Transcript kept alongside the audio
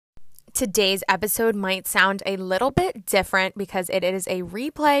Today's episode might sound a little bit different because it is a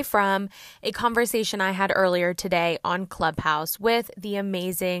replay from a conversation I had earlier today on Clubhouse with the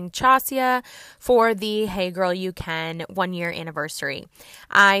amazing Chasia for the Hey Girl You Can 1-year anniversary.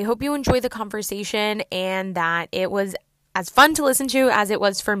 I hope you enjoy the conversation and that it was as fun to listen to as it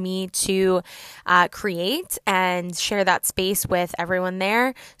was for me to create and share that space with everyone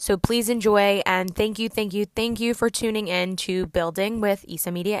there. So please enjoy, and thank you for tuning in to Building with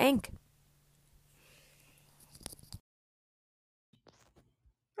Isa Media Inc.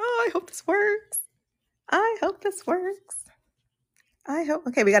 Oh, I hope this works.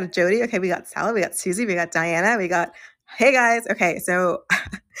 Okay, we got a Jody. Okay, we got Sally. We got Susie. We got Diana. We got, hey guys. Okay, so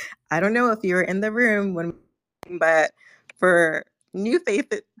I don't know if you were in the room but for new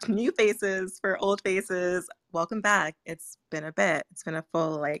faces, for old faces, welcome back. It's been a bit. It's been a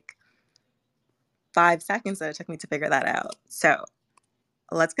full 5 seconds that it took me to figure that out. So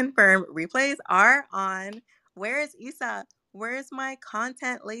let's confirm replays are on. Where is Isa? Where is my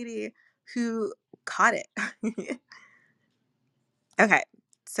content lady who caught it? Okay,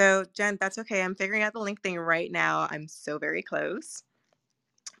 so Jen, that's okay. I'm figuring out the link thing right now. I'm so very close.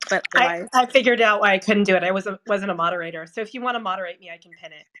 But otherwise, I figured out why I couldn't do it. I wasn't a moderator. So if you want to moderate me, I can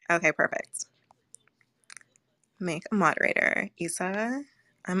pin it. Okay, perfect. Make a moderator. Isa,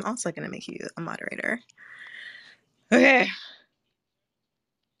 I'm also going to make you a moderator. Okay.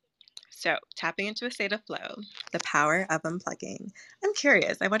 So, tapping into a state of flow, the power of unplugging. I'm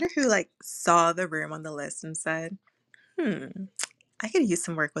curious. I wonder who saw the room on the list and said, I could use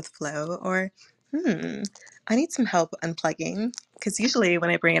some work with flow, or I need some help unplugging. Because usually when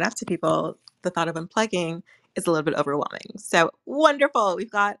I bring it up to people, the thought of unplugging is a little bit overwhelming. So wonderful.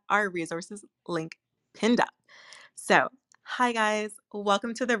 We've got our resources link pinned up. So hi guys,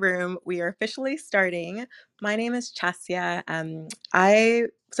 welcome to the room. We are officially starting. My name is Chasia.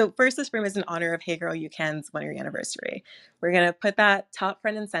 So first, this room is in honor of Hey Girl You Can's 1-year anniversary. We're going to put that top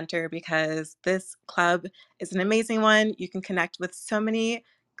front and center because this club is an amazing one. You can connect with so many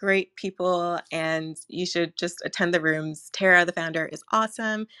great people and you should just attend the rooms. Tara, the founder, is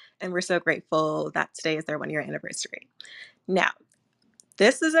awesome, and we're so grateful that today is their 1-year anniversary. Now,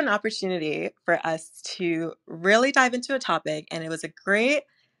 this is an opportunity for us to really dive into a topic, and it was a great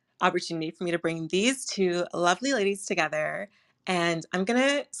opportunity for me to bring these two lovely ladies together. And I'm going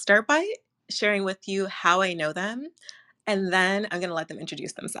to start by sharing with you how I know them, and then I'm going to let them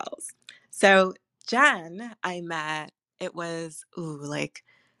introduce themselves. So Jen, I met, it was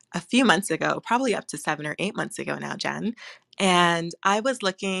a few months ago, probably up to 7 or 8 months ago now, Jen. And I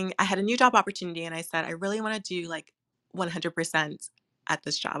had a new job opportunity, and I said, I really want to do 100% at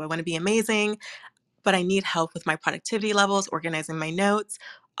this job. I want to be amazing, but I need help with my productivity levels, organizing my notes,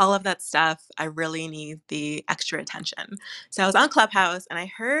 all of that stuff. I really need the extra attention. So I was on Clubhouse and I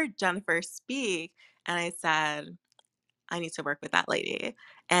heard Jennifer speak, and I said, I need to work with that lady.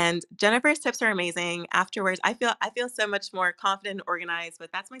 And Jennifer's tips are amazing. Afterwards, I feel so much more confident and organized,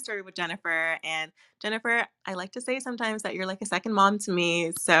 but that's my story with Jennifer. And Jennifer, I like to say sometimes that you're like a second mom to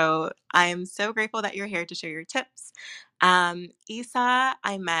me. So I'm so grateful that you're here to share your tips. Isa,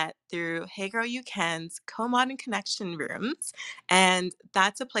 I met through Hey Girl You Can's Co-Mod and Connection rooms. And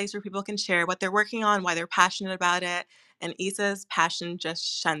that's a place where people can share what they're working on, why they're passionate about it. And Isa's passion just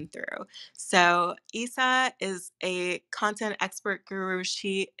shone through. So Isa is a content expert guru.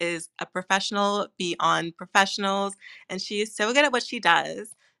 She is a professional beyond professionals, and she is so good at what she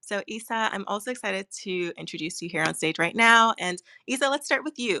does. So Isa, I'm also excited to introduce you here on stage right now. And Isa, let's start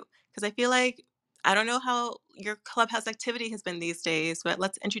with you, because I feel like I don't know how your Clubhouse activity has been these days, but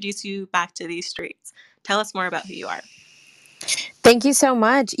let's introduce you back to these streets. Tell us more about who you are. Thank you so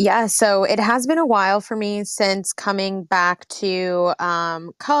much. Yeah, so it has been a while for me since coming back to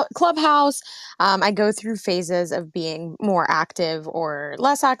Clubhouse. I go through phases of being more active or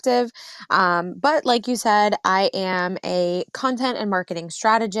less active. But like you said, I am a content and marketing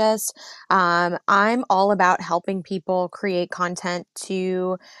strategist. I'm all about helping people create content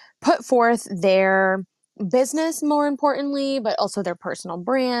to put forth their business, more importantly, but also their personal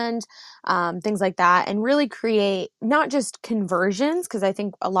brand, things like that, and really create not just conversions, because I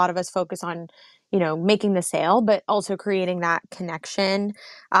think a lot of us focus on, making the sale, but also creating that connection.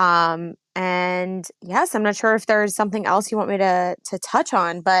 And yes, I'm not sure if there's something else you want me to touch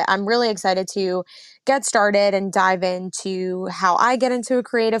on, but I'm really excited to get started and dive into how I get into a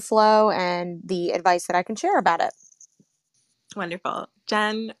creative flow and the advice that I can share about it. Wonderful.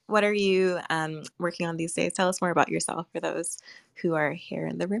 Jen, what are you working on these days? Tell us more about yourself for those who are here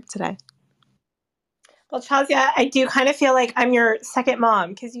in the room today. Well, Chasia, I do kind of feel like I'm your second mom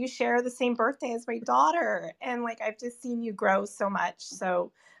because you share the same birthday as my daughter. And I've just seen you grow so much.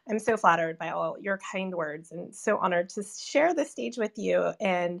 So I'm so flattered by all your kind words and so honored to share the stage with you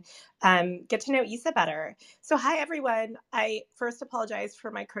and get to know Isa better. So, hi, everyone. I first apologize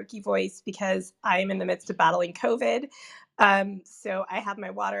for my croaky voice because I'm in the midst of battling COVID. So, I have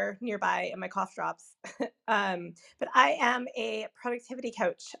my water nearby and my cough drops. But I am a productivity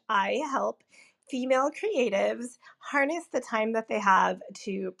coach. I help female creatives harness the time that they have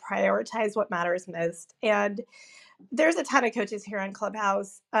to prioritize what matters most. And there's a ton of coaches here on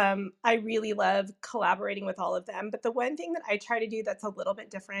Clubhouse. I really love collaborating with all of them. But the one thing that I try to do that's a little bit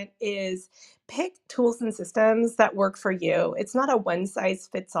different is pick tools and systems that work for you. It's not a one size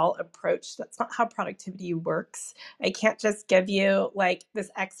fits all approach. That's not how productivity works. I can't just give you like this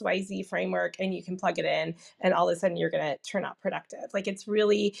XYZ framework and you can plug it in and all of a sudden you're going to turn out productive. Like it's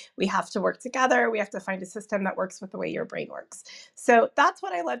really, we have to work together. We have to find a system that works with the way your brain works. So that's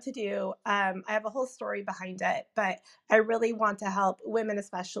what I love to do. I have a whole story behind it, but I really want to help women,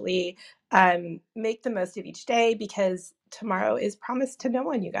 especially, make the most of each day because tomorrow is promised to no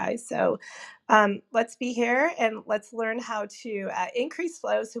one, you guys. So let's be here and let's learn how to increase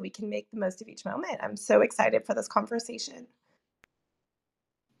flow so we can make the most of each moment. I'm so excited for this conversation.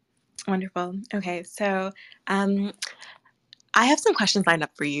 Wonderful. Okay, so I have some questions lined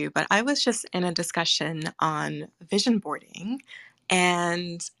up for you, but I was just in a discussion on vision boarding,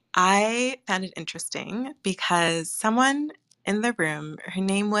 and I found it interesting because someone in the room, her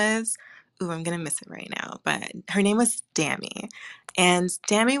name was, ooh, I'm going to miss it right now, but her name was Dammy. And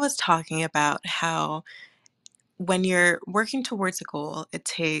Dammy was talking about how when you're working towards a goal, it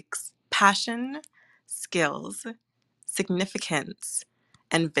takes passion, skills, significance,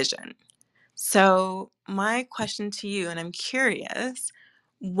 and vision. So, my question to you, and I'm curious,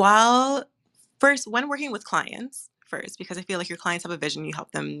 while first, when working with clients, first, because I feel like your clients have a vision, you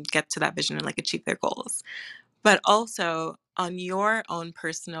help them get to that vision and like achieve their goals, but also on your own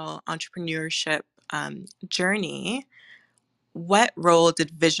personal entrepreneurship journey, what role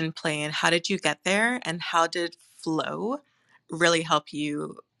did vision play and how did you get there? And how did flow really help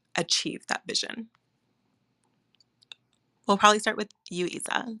you achieve that vision? We'll probably start with you,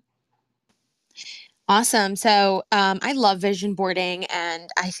 Isa. Awesome. So I love vision boarding, and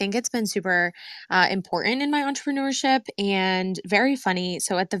I think it's been super important in my entrepreneurship and very funny.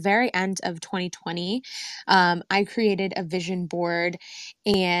 So at the very end of 2020, I created a vision board,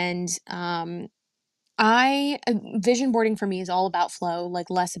 and vision boarding for me is all about flow, like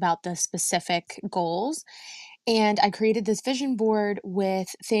less about the specific goals. And I created this vision board with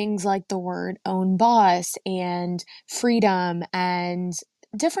things like the word own boss and freedom and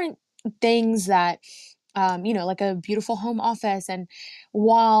different things that, like a beautiful home office. And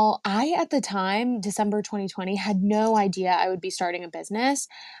while I, at the time, December 2020, had no idea I would be starting a business,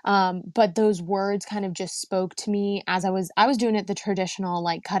 but those words kind of just spoke to me as I was doing it the traditional,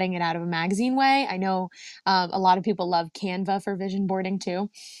 like cutting it out of a magazine way. I know a lot of people love Canva for vision boarding too.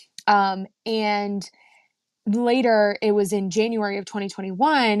 And later, it was in January of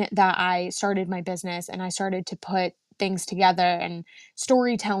 2021 that I started my business and I started to put things together, and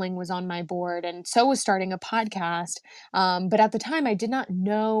storytelling was on my board, and so was starting a podcast. But at the time, I did not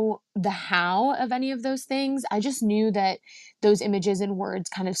know the how of any of those things. I just knew that those images and words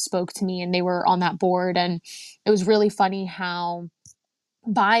kind of spoke to me and they were on that board. And it was really funny how,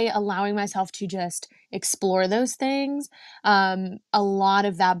 by allowing myself to just explore those things, a lot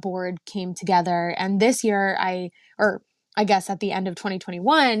of that board came together. And this year, or I guess at the end of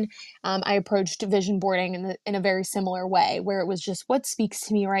 2021, I approached vision boarding in a very similar way, where it was just what speaks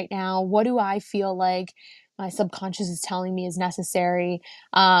to me right now. What do I feel like my subconscious is telling me is necessary?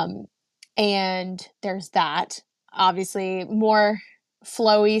 And there's that. Obviously, more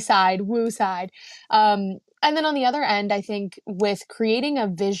flowy side, woo side. And then on the other end, I think with creating a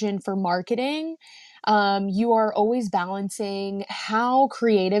vision for marketing, you are always balancing how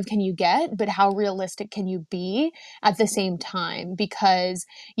creative can you get, but how realistic can you be at the same time? Because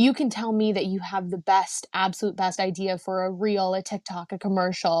you can tell me that you have the best, absolute best idea for a reel, a TikTok, a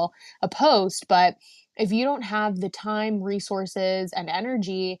commercial, a post, but if you don't have the time, resources, and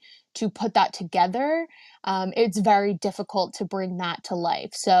energy to put that together, it's very difficult to bring that to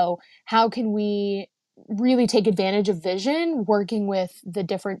life. So, how can we really take advantage of vision working with the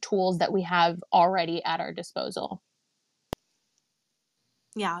different tools that we have already at our disposal?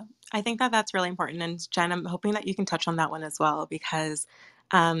 Yeah, I think that that's really important. And Jen, I'm hoping that you can touch on that one as well because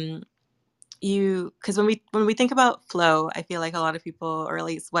um, because when we think about flow, I feel like a lot of people, or at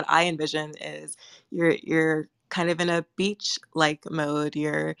least what I envision, is you're kind of in a beach like mode.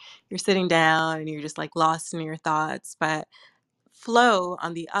 You're sitting down and you're just like lost in your thoughts. But flow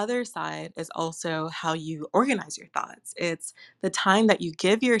on the other side is also how you organize your thoughts. It's the time that you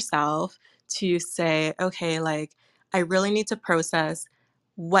give yourself to say, okay, like, I really need to process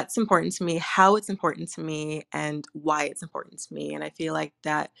what's important to me, how it's important to me, and why it's important to me. And I feel like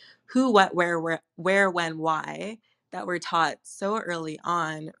that who, what, where, when, why that we're taught so early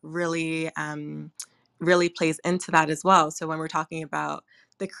on really plays into that as well. So when we're talking about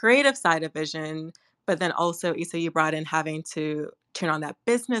the creative side of vision, but then also, Issa, you brought in having to turn on that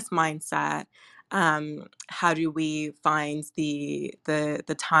business mindset. How do we find the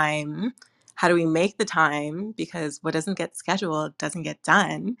time? How do we make the time? Because what doesn't get scheduled doesn't get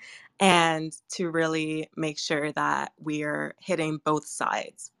done. And to really make sure that we're hitting both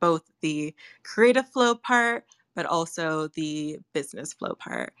sides, both the creative flow part, but also the business flow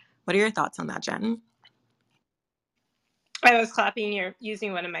part. What are your thoughts on that, Jen? I was clapping. You're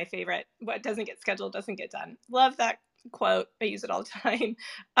using one of my favorite, what doesn't get scheduled doesn't get done. Love that quote. I use it all the time.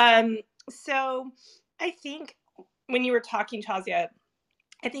 Um, so I think when you were talking, Tazia,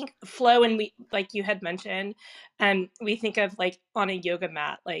 I think flow, and we, like you had mentioned, we think of like on a yoga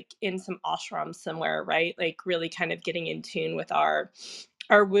mat, like in some ashram somewhere, right? Like really kind of getting in tune with our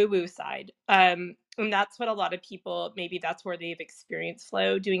woo-woo side. And that's what a lot of people, maybe that's where they've experienced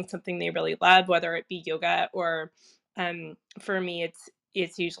flow, doing something they really love, whether it be yoga or for me,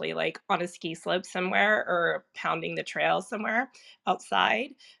 it's usually like on a ski slope somewhere or pounding the trail somewhere outside.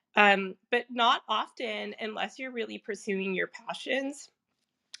 But not often, unless you're really pursuing your passions,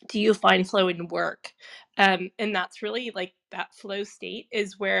 do you find flow in work. And that's really like that flow state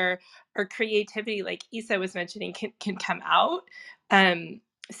is where our creativity, like Isa was mentioning, can come out.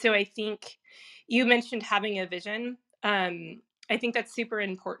 So I think you mentioned having a vision. I think that's super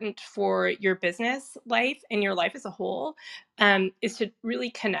important for your business life and your life as a whole, is to really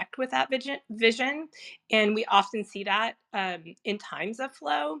connect with that vision. And we often see that in times of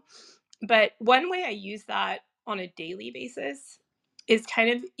flow. But one way I use that on a daily basis is kind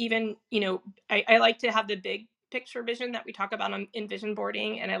of even, I like to have the big picture vision that we talk about in vision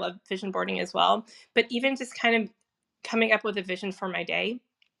boarding, and I love vision boarding as well. But even just kind of coming up with a vision for my day.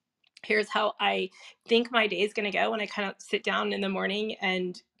 Here's how I think my day is going to go when I kind of sit down in the morning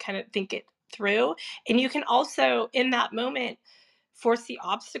and kind of think it through. And you can also, in that moment, foresee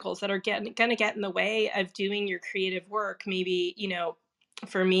obstacles that are going to get in the way of doing your creative work. Maybe,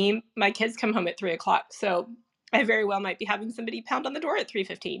 for me, my kids come home at 3 o'clock. So I very well might be having somebody pound on the door at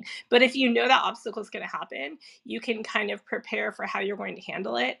 3:15. But if you know that obstacle is going to happen, you can kind of prepare for how you're going to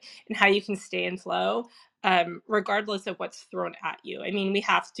handle it and how you can stay in flow, regardless of what's thrown at you. I mean, we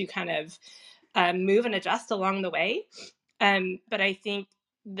have to kind of move and adjust along the way. But I think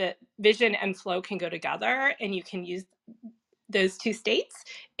that vision and flow can go together, and you can use those two states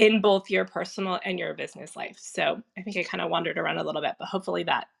in both your personal and your business life. So I think I kind of wandered around a little bit, but hopefully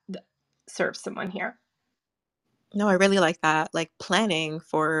that serves someone here. No, I really like that. Like planning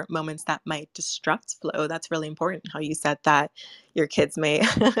for moments that might disrupt flow. That's really important. How you said that your kids may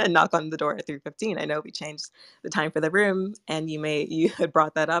knock on the door at 3:15. I know we changed the time for the room and you had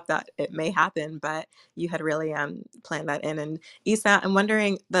brought that up that it may happen, but you had really planned that in. And Isa, I'm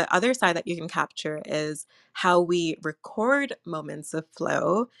wondering the other side that you can capture is how we record moments of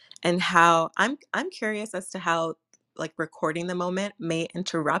flow and how I'm curious as to how like recording the moment may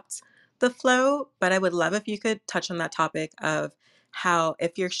interrupt the flow, but I would love if you could touch on that topic of how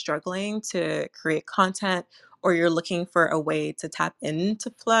if you're struggling to create content or you're looking for a way to tap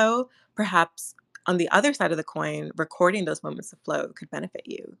into flow, perhaps on the other side of the coin, recording those moments of flow could benefit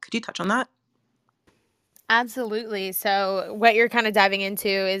you. Could you touch on that? Absolutely. So, what you're kind of diving into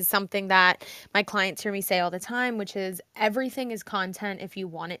is something that my clients hear me say all the time, which is everything is content if you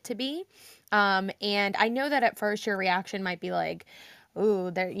want it to be. And I know that at first your reaction might be like,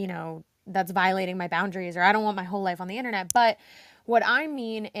 "Ooh, there, that's violating my boundaries," or "I don't want my whole life on the internet." But what I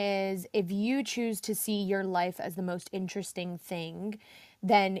mean is, if you choose to see your life as the most interesting thing,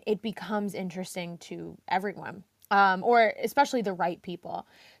 then it becomes interesting to everyone, or especially the right people.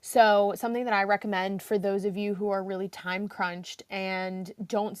 So, something that I recommend for those of you who are really time crunched and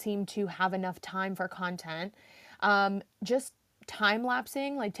don't seem to have enough time for content, just time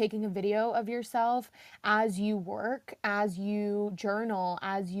lapsing, like taking a video of yourself as you work, as you journal,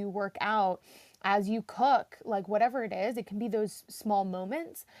 as you work out, as you cook, like whatever it is. It can be those small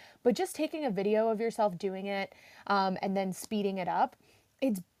moments, but just taking a video of yourself doing it, and then speeding it up.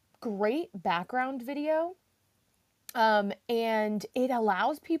 It's great background video, and it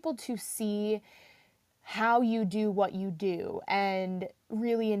allows people to see how you do what you do and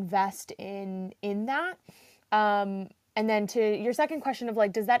really invest in that. And then to your second question of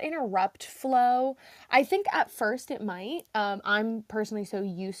like, does that interrupt flow? I think at first it might. I'm personally so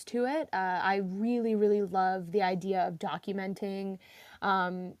used to it. I really, really love the idea of documenting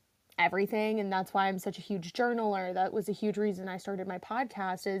everything. And that's why I'm such a huge journaler. That was a huge reason I started my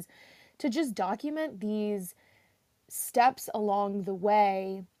podcast, is to just document these steps along the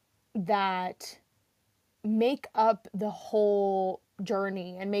way that make up the whole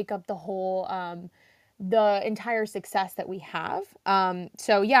journey and make up the entire success that we have.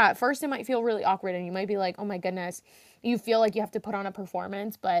 So yeah, at first it might feel really awkward and you might be like, oh my goodness, you feel like you have to put on a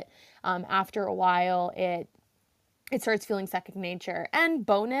performance, but after a while it starts feeling second nature. And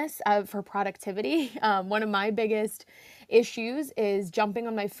bonus for productivity, one of my biggest issues is jumping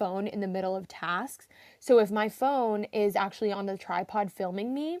on my phone in the middle of tasks. So if my phone is actually on the tripod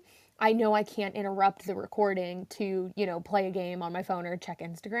filming me, I know I can't interrupt the recording to, play a game on my phone or check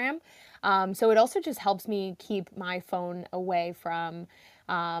Instagram. So it also just helps me keep my phone away from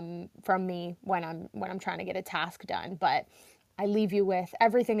me when I'm trying to get a task done. But I leave you with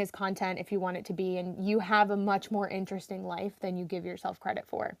everything is content if you want it to be, and you have a much more interesting life than you give yourself credit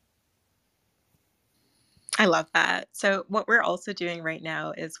for. I love that. So what we're also doing right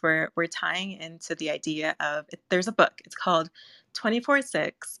now is we're tying into the idea of, there's a book. It's called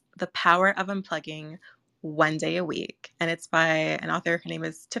 24/6: The Power of Unplugging One Day a Week, and it's by an author. Her name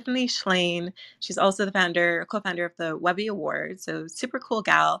is Tiffany Shlain. She's also the co-founder of the Webby Award. So super cool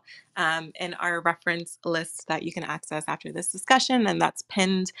gal. In our reference list that you can access after this discussion, and that's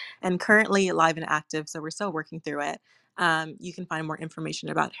pinned and currently live and active. So we're still working through it. You can find more information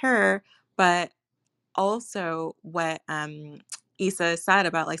about her, but also what Issa said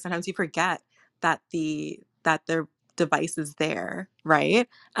about, like, sometimes you forget that their device is there, right?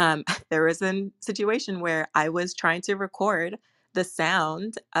 There was a situation where I was trying to record the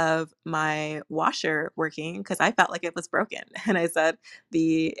sound of my washer working because I felt like it was broken. And I said,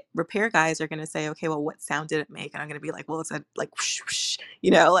 the repair guys are going to say, okay, well, what sound did it make? And I'm going to be like, well, it's a like, whoosh, whoosh.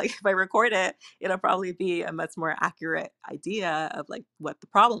 Like if I record it, it'll probably be a much more accurate idea of like what the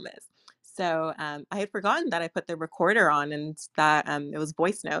problem is. So I had forgotten that I put the recorder on and that it was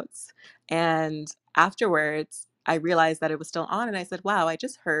voice notes. And afterwards, I realized that it was still on. And I said, wow, I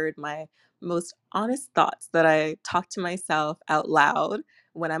just heard my most honest thoughts that I talk to myself out loud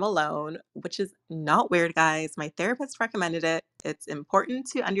when I'm alone, which is not weird, guys. My therapist recommended it. It's important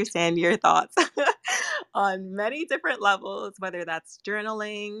to understand your thoughts on many different levels, whether that's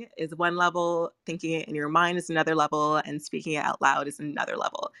journaling is one level, thinking it in your mind is another level, and speaking it out loud is another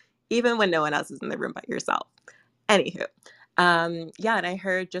level, even when no one else is in the room but yourself. Anywho, yeah, and I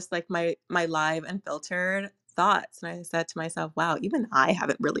heard just like my live and filtered thoughts, and I said to myself, "Wow, even I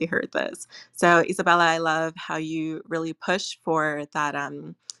haven't really heard this." So, Isabella, I love how you really push for that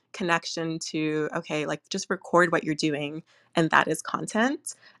connection to, okay, like just record what you're doing, and that is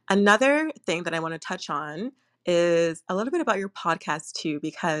content. Another thing that I want to touch on is a little bit about your podcast too,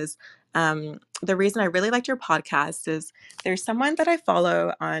 because the reason I really liked your podcast is there's someone that I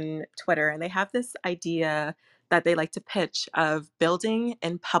follow on Twitter, and they have this idea that they like to pitch of building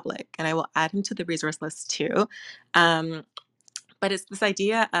in public, and I will add him to the resource list too. Um, but it's this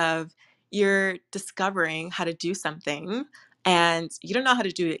idea of you're discovering how to do something and you don't know how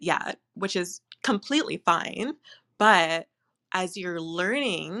to do it yet, which is completely fine. But as you're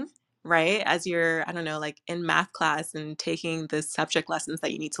learning, right, as you're, I don't know, like in math class and taking the subject lessons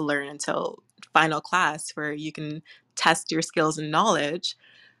that you need to learn until final class where you can test your skills and knowledge,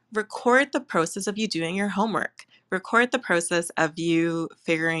 record the process of you doing your homework. Record the process of you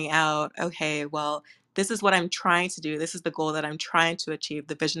figuring out, okay, well, this is what I'm trying to do. This is the goal that I'm trying to achieve,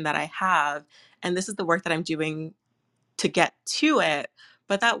 the vision that I have. And this is the work that I'm doing to get to it.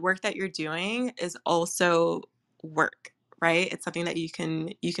 But that work that you're doing is also work, right? It's something that you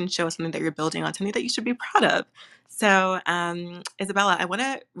can show something that you're building on, something that you should be proud of. So, Isabella, I want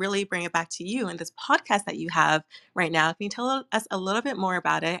to really bring it back to you and this podcast that you have right now. Can you tell us a little bit more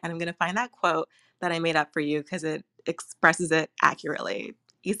about it? And I'm going to find that quote that I made up for you because it expresses it accurately.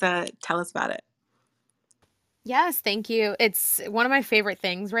 Isa, tell us about it. Yes, thank you. It's one of my favorite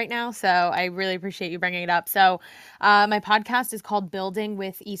things right now, so I really appreciate you bringing it up. So, my podcast is called Building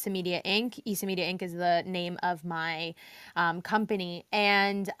with Issa Media Inc. Issa Media Inc. is the name of my company,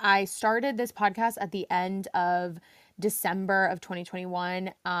 and I started this podcast at the end of December of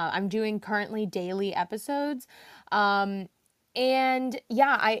 2021. I'm doing currently daily episodes. And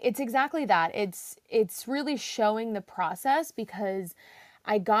yeah, it's exactly that. It's really showing the process because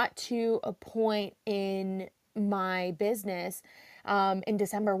I got to a point in my business in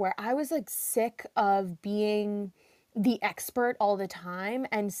December where I was like sick of being the expert all the time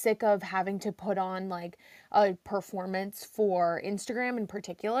and sick of having to put on like a performance for Instagram in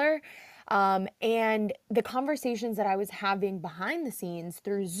particular. And the conversations that I was having behind the scenes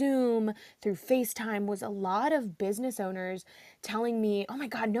through Zoom, through FaceTime, was a lot of business owners telling me, oh my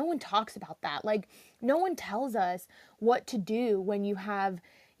God, no one talks about that. Like, no one tells us what to do when you have,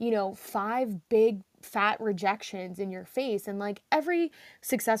 you know, 5 big fat rejections in your face. And like every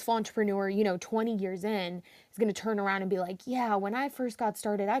successful entrepreneur, you know, 20 years in is going to turn around and be like, yeah, when I first got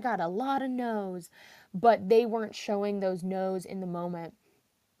started, I got a lot of no's, but they weren't showing those no's in the moment.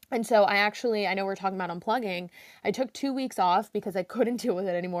 And so I know we're talking about unplugging. I took 2 weeks off because I couldn't deal with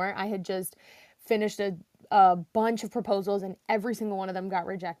it anymore. I had just finished a bunch of proposals and every single one of them got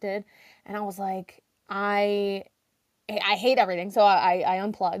rejected. And I was like, I hate everything. So I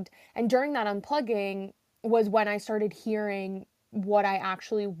unplugged. And during that unplugging was when I started hearing what I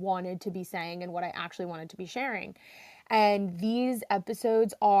actually wanted to be saying and what I actually wanted to be sharing. And these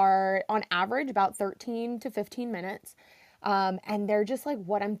episodes are on average about 13 to 15 minutes. And they're just like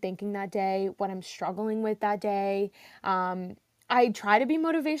what I'm thinking that day, what I'm struggling with that day. I try to be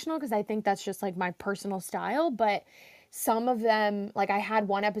motivational because I think that's just like my personal style, but some of them, like I had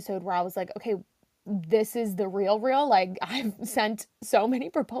one episode where I was like, okay, this is the real. Like, I've sent so many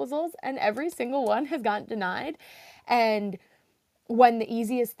proposals and every single one has gotten denied. And when the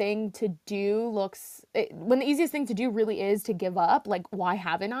easiest thing to do when the easiest thing to do really is to give up, like, why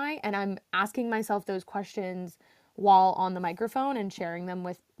haven't I? And I'm asking myself those questions while on the microphone and sharing them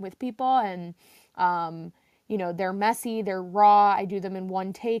with people. And, you know, they're messy, they're raw. I do them in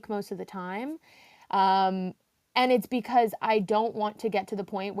one take most of the time. Um, and it's because I don't want to get to the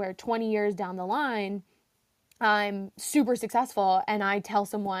point where 20 years down the line, I'm super successful and I tell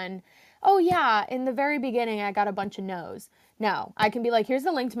someone, oh, yeah, in the very beginning, I got a bunch of no's. No, I can be like, here's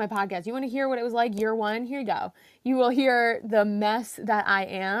the link to my podcast. You want to hear what it was like year one? Here you go. You will hear the mess that I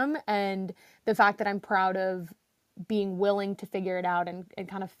am and the fact that I'm proud of being willing to figure it out and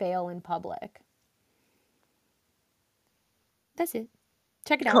kind of fail in public. That's it.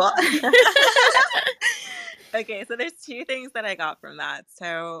 Check it out. Cool. Okay, so there's two things that I got from that.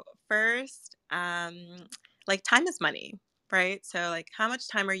 So first, like time is money, right? So like how much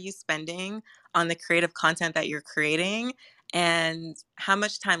time are you spending on the creative content that you're creating, and how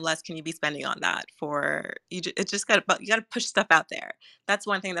much time less can you be spending on that for you? It's just got you got to push stuff out there. That's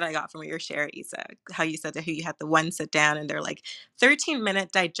one thing that I got from your share, Isa. How you said that you had the one sit down and they're like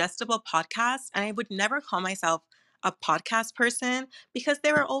 13-minute digestible podcasts, and I would never call myself a podcast person because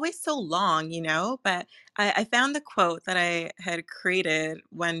they were always so long, you know. But I found the quote that I had created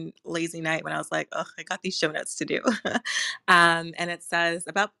one lazy night when I was like, oh, I got these show notes to do. And it says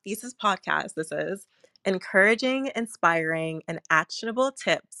about Thesis Podcast, this is encouraging, inspiring, and actionable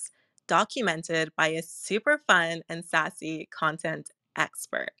tips documented by a super fun and sassy content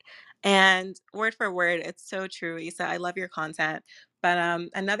expert. And word for word, it's so true, Isa. I love your content. But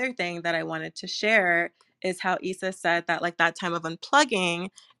another thing that I wanted to share is how Isa said that like that time of unplugging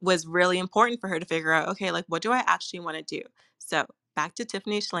was really important for her to figure out, okay, like what do I actually want to do? So back to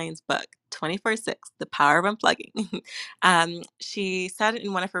Tiffany Schlein's book, 24/6, The Power of Unplugging. She said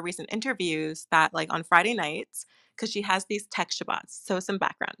in one of her recent interviews that like on Friday nights, because she has these tech Shabbats. So some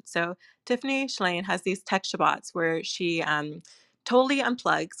background. So Tiffany Schlein has these tech Shabbats where she totally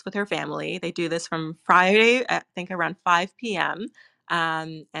unplugs with her family. They do this from Friday, I think around 5 p.m.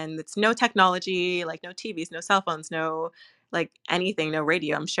 And it's no technology, like no TVs, no cell phones, no like anything, no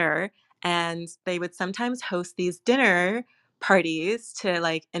radio, I'm sure. And they would sometimes host these dinner parties to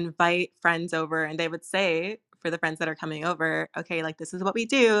like invite friends over, and they would say for the friends that are coming over, okay, like this is what we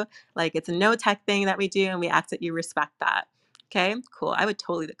do. Like it's a no tech thing that we do, and we ask that you respect that. Okay, cool. I would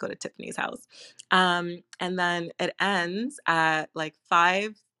totally go to Tiffany's house. And then it ends at like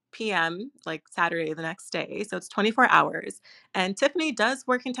 5 p.m., like Saturday the next day. So it's 24 hours. And Tiffany does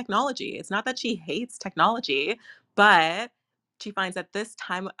work in technology. It's not that she hates technology, but she finds that this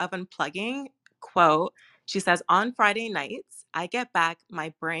time of unplugging, quote, she says, on Friday nights, I get back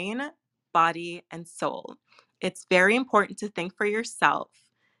my brain, body, and soul. It's very important to think for yourself.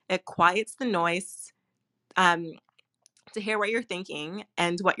 It quiets the noise um, to hear what you're thinking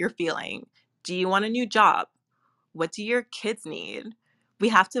and what you're feeling. Do you want a new job? What do your kids need? We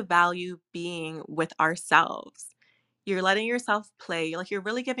have to value being with ourselves. You're letting yourself play, like you're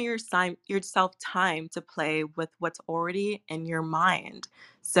really giving yourself time to play with what's already in your mind.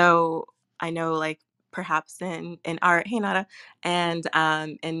 So I know like perhaps in art, hey Nada, and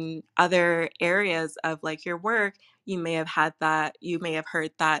in other areas of like your work, you may have heard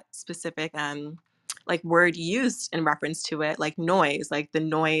that specific like word used in reference to it, like noise, like the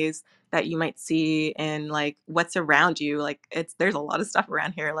noise that you might see in like what's around you. Like there's a lot of stuff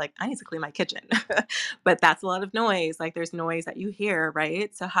around here. Like I need to clean my kitchen, but that's a lot of noise. Like there's noise that you hear,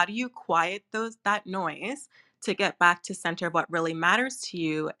 right? So how do you quiet that noise to get back to center of what really matters to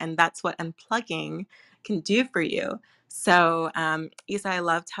you? And that's what unplugging can do for you. So, Isa, I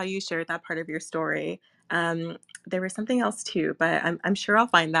loved how you shared that part of your story. There was something else too, but I'm sure I'll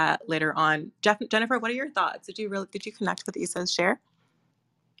find that later on. Jennifer, what are your thoughts? Did you connect with Isa's share?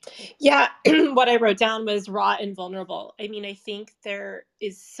 Yeah, what I wrote down was raw and vulnerable. I mean, I think there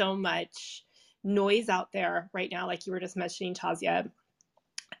is so much noise out there right now, like you were just mentioning, Tazia,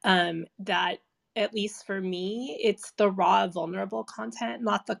 that at least for me, it's the raw, vulnerable content,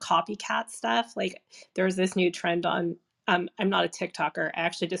 not the copycat stuff. Like there's this new trend on. I'm not a TikToker. I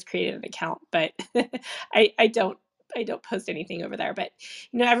actually just created an account, but I don't post anything over there. But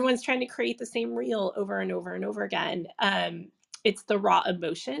everyone's trying to create the same reel over and over and over again. It's the raw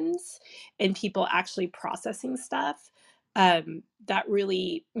emotions and people actually processing stuff that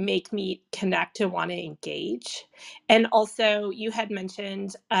really make me connect to want to engage. And also, you had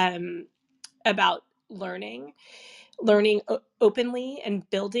mentioned about learning openly and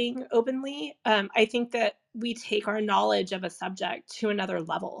building openly. I think that we take our knowledge of a subject to another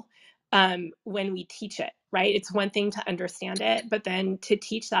level when we teach it. Right? It's one thing to understand it, but then to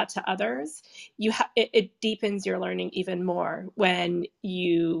teach that to others, it deepens your learning even more when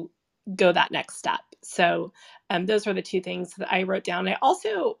you go that next step. So those were the two things that I wrote down. I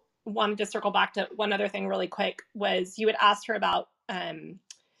also wanted to circle back to one other thing really quick. Was you had asked her about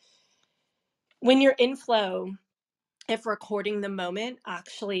when you're in flow, if recording the moment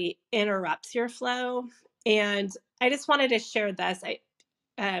actually interrupts your flow. And I just wanted to share this.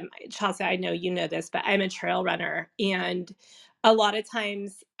 Chelsea, I know you know this, but I'm a trail runner. And a lot of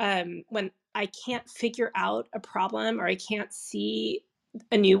times when I can't figure out a problem or I can't see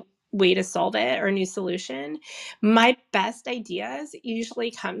a new way to solve it or a new solution, my best ideas usually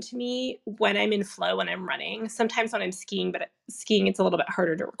come to me when I'm in flow, when I'm running. Sometimes when I'm skiing, but skiing, it's a little bit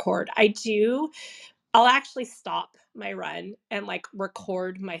harder to record. I'll actually stop my run and like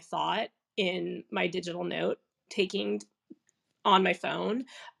record my thought in my digital note taking on my phone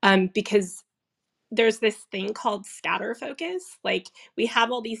because there's this thing called scatter focus. Like we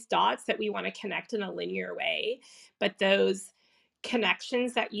have all these dots that we want to connect in a linear way, but those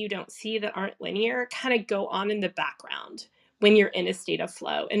connections that you don't see that aren't linear kind of go on in the background when you're in a state of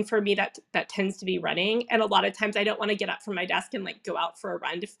flow. And for me, that tends to be running. And a lot of times I don't want to get up from my desk and like go out for a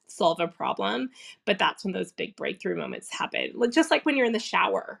run to solve a problem. But that's when those big breakthrough moments happen. Just like when you're in the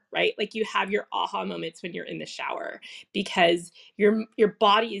shower, right? Like you have your aha moments when you're in the shower because your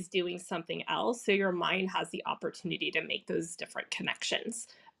body is doing something else, so your mind has the opportunity to make those different connections.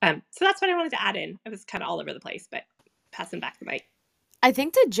 So that's what I wanted to add in. I was kind of all over the place, but passing back the mic. I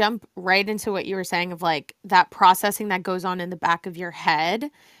think to jump right into what you were saying of like that processing that goes on in the back of your head,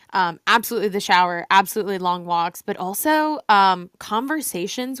 absolutely the shower, absolutely long walks, but also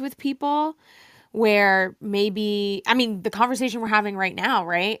conversations with people where maybe, I mean, the conversation we're having right now,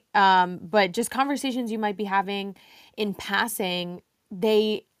 right? But just conversations you might be having in passing,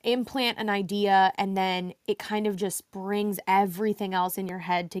 they implant an idea and then it kind of just brings everything else in your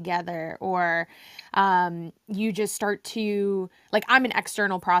head together. Or you just start to, like, I'm an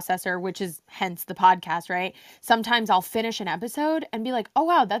external processor, which is hence the podcast, right? Sometimes I'll finish an episode and be like, oh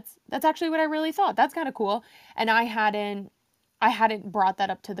wow, that's actually what I really thought. That's kind of cool. And I hadn't brought that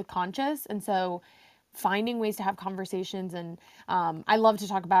up to the conscious. And so finding ways to have conversations, and I love to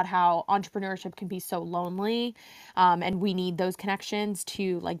talk about how entrepreneurship can be so lonely, and we need those connections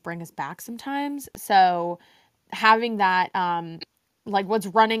to like bring us back sometimes. So having that, like what's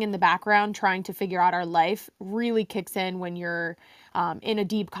running in the background trying to figure out our life really kicks in when you're in a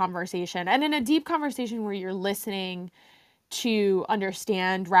deep conversation, and in a deep conversation where you're listening to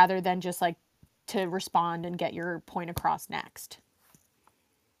understand rather than just like to respond and get your point across next.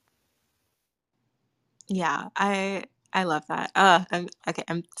 Yeah, I love that.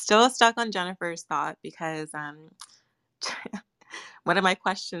 I'm still stuck on Jennifer's thought because one of my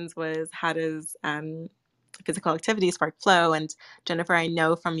questions was how does physical activity spark flow? And Jennifer, I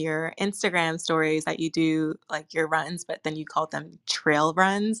know from your Instagram stories that you do like your runs, but then you call them trail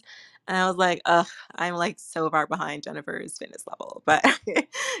runs. And I was like, ugh, I'm like so far behind Jennifer's fitness level. But it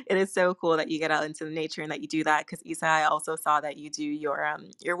is so cool that you get out into the nature and that you do that. Because Isa, I also saw that you do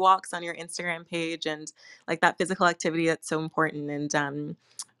your walks on your Instagram page and like that physical activity that's so important. And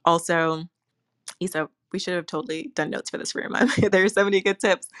also Isa, we should have totally done notes for this room. There's so many good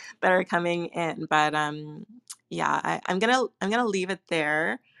tips that are coming in, but yeah, I'm gonna leave it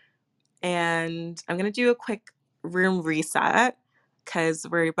there. and I'm going to do a quick room reset because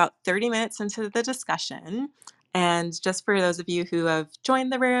we're about 30 minutes into the discussion. And just for those of you who have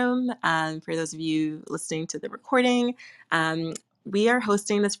joined the room, for those of you listening to the recording, we are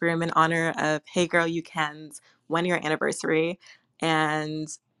hosting this room in honor of Hey Girl You Can's 1 year anniversary. And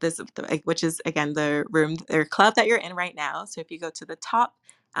this, which is again the room or club that you're in right now. So if you go to the top,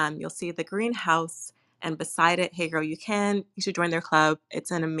 you'll see the greenhouse, and beside it, Hey Girl You Can. You should join their club.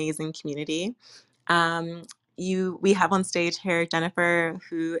 It's an amazing community. We have on stage here Jennifer,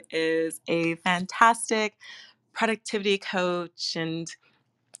 who is a fantastic productivity coach and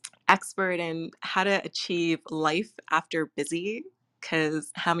expert in how to achieve life after busy.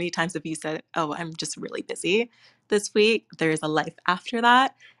 Because how many times have you said, "Oh, I'm just really busy this week"? There's a life after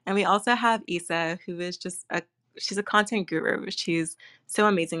that. And we also have Isa, who is just she's a content guru. She's so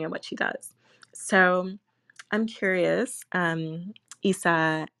amazing at what she does. So I'm curious,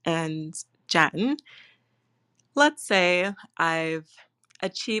 Isa and Jen, let's say I've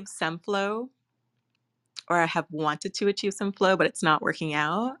achieved some flow, or I have wanted to achieve some flow, but it's not working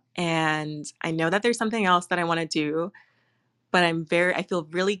out. And I know that there's something else that I want to do, but I feel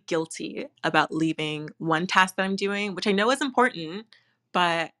really guilty about leaving one task that I'm doing, which I know is important,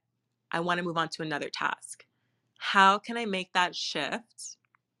 but I want to move on to another task. How can I make that shift?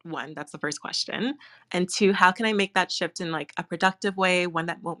 One, that's the first question. And two, how can I make that shift in like a productive way, one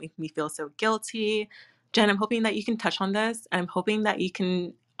that won't make me feel so guilty? Jen, I'm hoping that you can touch on this. And I'm hoping that you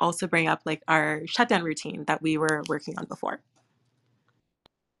can also bring up like our shutdown routine that we were working on before.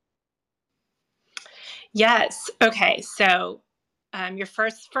 Yes. Okay. So your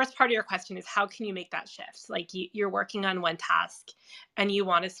first part of your question is how can you make that shift? Like you're working on one task and you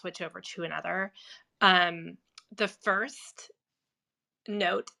want to switch over to another. The first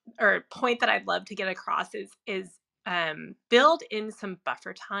note or point that I'd love to get across is build in some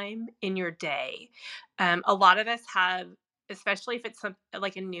buffer time in your day. A lot of us have, especially if it's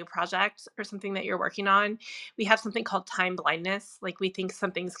like a new project or something that you're working on, we have something called time blindness. Like we think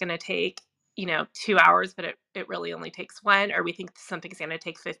something's going to take 2 hours, but it really only takes one, or we think something's going to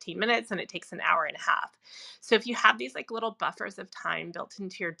take 15 minutes and it takes an hour and a half. So if you have these like little buffers of time built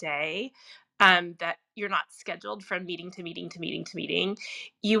into your day, that you're not scheduled from meeting to meeting to meeting to meeting,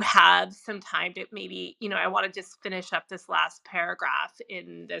 you have some time to maybe, I want to just finish up this last paragraph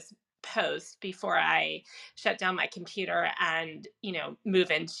in this post before I shut down my computer and, move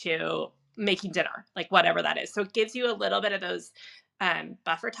into making dinner, like whatever that is. So it gives you a little bit of those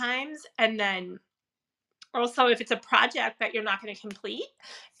buffer times. And then also, if it's a project that you're not going to complete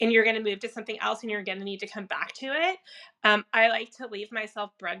and you're going to move to something else and you're going to need to come back to it, I like to leave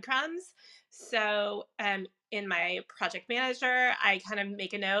myself breadcrumbs. So in my project manager, I kind of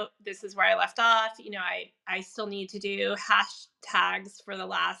make a note, this is where I left off. I still need to do hashtags for the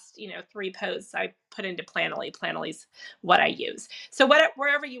last, 3 posts I put into Planoly. Planoly's what I use. So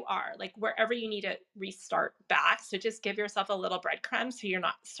wherever you are, like wherever you need to restart back. So just give yourself a little breadcrumb so you're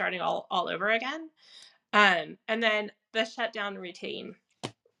not starting all over again. And then the shutdown routine.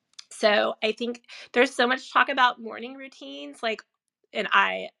 So I think there's so much talk about morning routines, and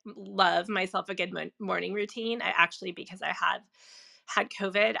I love myself a good morning routine. I actually, because I had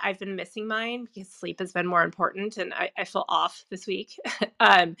COVID, I've been missing mine because sleep has been more important, and I feel off this week.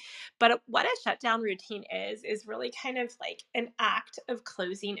 But what a shutdown routine is really kind of like an act of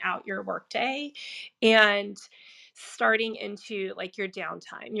closing out your workday and starting into like your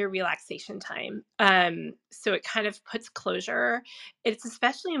downtime, your relaxation time. So it kind of puts closure. It's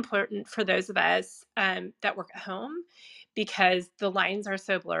especially important for those of us that work at home because the lines are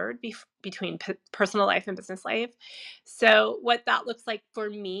so blurred between personal life and business life. So what that looks like for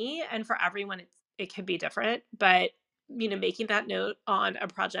me and for everyone, it could be different, but making that note on a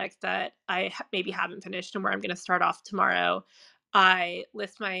project that I maybe haven't finished and where I'm going to start off tomorrow, I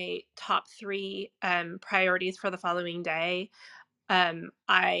list my top 3 priorities for the following day.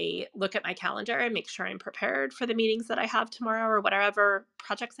 I look at my calendar and make sure I'm prepared for the meetings that I have tomorrow or whatever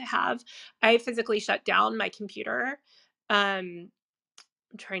projects I have. I physically shut down my computer. I'm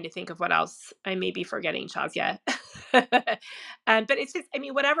trying to think of what else I may be forgetting, Shazia. But it's just,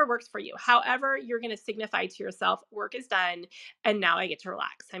 whatever works for you. However, you're going to signify to yourself, work is done, and now I get to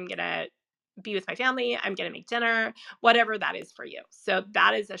relax. I'm going to be with my family. I'm going to make dinner, whatever that is for you. So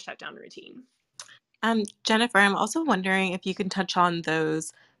that is a shutdown routine. Jennifer, I'm also wondering if you can touch on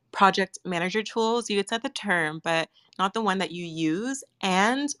those project manager tools. You had said the term, but not the one that you use,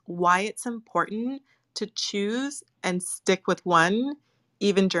 and why it's important to choose and stick with one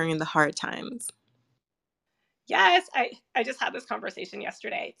even during the hard times. Yes, I just had this conversation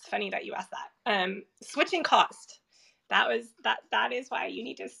yesterday. It's funny that you asked that. Switching cost. That is why you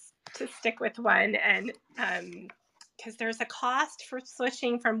need to to stick with one, and because there's a cost for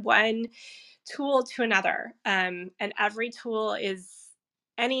switching from one tool to another, and every tool is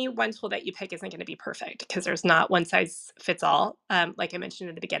any one tool that you pick isn't going to be perfect because there's not one size fits all. Like I mentioned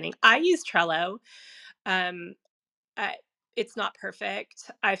in the beginning, I use Trello. Um, uh, it's not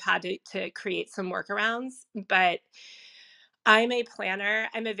perfect. I've had to create some workarounds, but I'm a planner.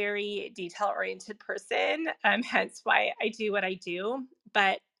 I'm a very detail oriented person, hence why I do what I do.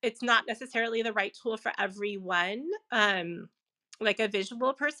 But it's not necessarily the right tool for everyone. Like a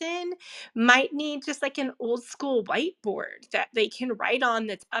visual person might need just like an old school whiteboard that they can write on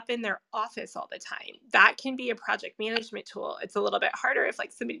that's up in their office all the time. That can be a project management tool. It's a little bit harder if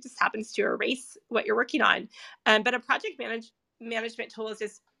like somebody just happens to erase what you're working on. But a management tool is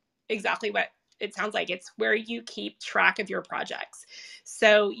just exactly what it sounds like. It's where you keep track of your projects.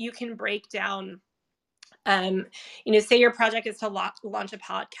 So you can break down, say your project is to launch a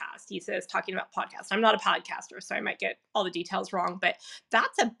podcast. He says talking about podcasts. I'm not a podcaster, so I might get all the details wrong, but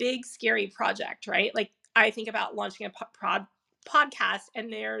that's a big, scary project, right? Like I think about launching a podcast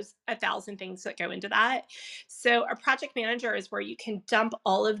and there's 1,000 things that go into that. So a project manager is where you can dump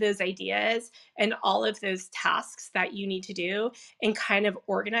all of those ideas and all of those tasks that you need to do and kind of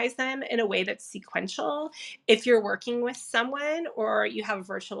organize them in a way that's sequential. If you're working with someone or you have a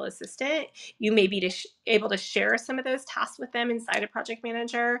virtual assistant, you may be able to share some of those tasks with them inside a project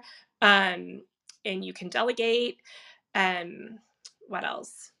manager, and you can delegate. What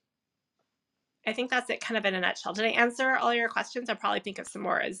else? I think that's it kind of in a nutshell. Did I answer all your questions? I'll probably think of some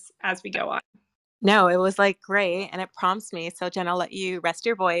more as we go on. No, it was like great, and it prompts me. So Jen, I'll let you rest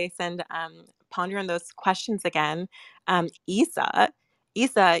your voice and ponder on those questions again. Isa,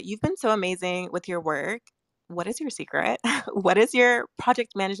 you've been so amazing with your work. What is your secret? What is your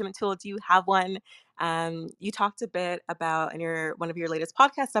project management tool? Do you have one? You talked a bit about in one of your latest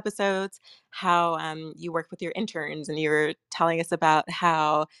podcast episodes how you work with your interns, and you were telling us about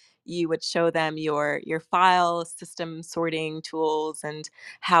how you would show them your file system sorting tools, and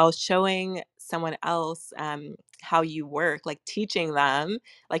how showing someone else how you work, like teaching them,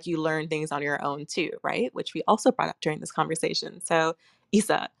 like you learn things on your own too, right? Which we also brought up during this conversation. So,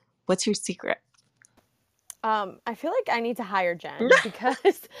 Isa, what's your secret? I feel like I need to hire Jen because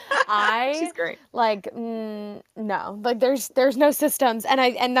She's I great. no, like there's no systems,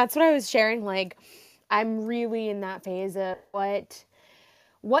 and that's what I was sharing. Like, I'm really in that phase of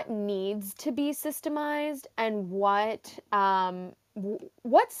what needs to be systemized and what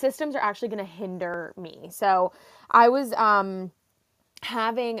systems are actually going to hinder me. So I was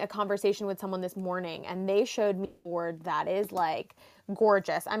having a conversation with someone this morning, and they showed me a board that is like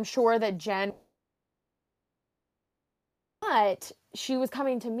gorgeous. I'm sure that Jen, but she was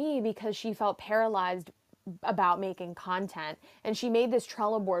coming to me because she felt paralyzed about making content, and she made this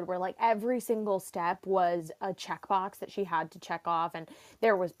Trello board where like every single step was a checkbox that she had to check off, and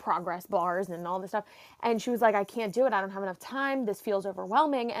there was progress bars and all this stuff, and she was like, I can't do it, I don't have enough time, this feels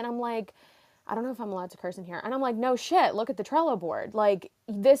overwhelming. And I'm like, I don't know if I'm allowed to curse in here. And I'm like, no shit, look at the Trello board, like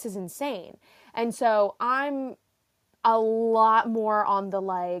this is insane. And so I'm a lot more on the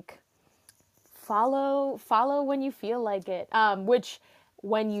like follow when you feel like it, which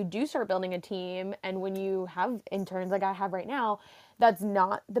when you do start building a team and when you have interns like I have right now, that's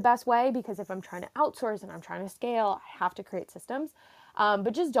not the best way, because if I'm trying to outsource and I'm trying to scale, I have to create systems.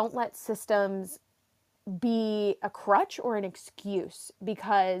 But just don't let systems be a crutch or an excuse,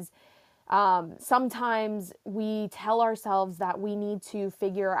 because sometimes we tell ourselves that we need to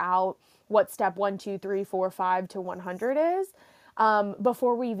figure out what step 1, 2, 3, 4, 5 to 100 is,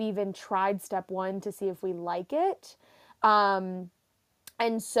 before we've even tried step 1 to see if we like it.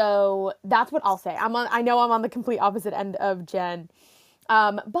 And so that's what I'll say. I know I'm on the complete opposite end of Jen.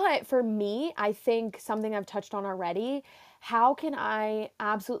 But for me, I think something I've touched on already, how can I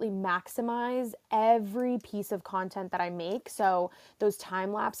absolutely maximize every piece of content that I make? So those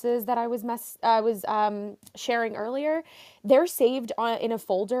time lapses that I was sharing earlier, they're saved in a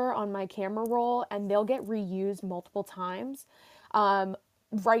folder on my camera roll, and they'll get reused multiple times.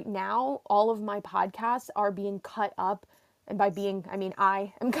 Right now, all of my podcasts are being cut up, and by being, I mean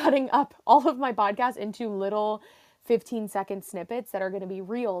I am cutting up all of my podcasts into little 15-second snippets that are going to be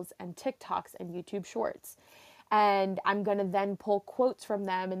reels and TikToks and YouTube shorts. And I'm going to then pull quotes from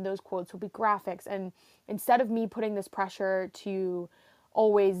them, and those quotes will be graphics. And instead of me putting this pressure to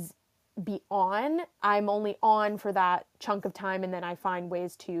always be on, I'm only on for that chunk of time, and then I find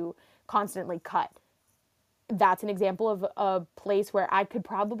ways to constantly cut. That's an example of a place where I could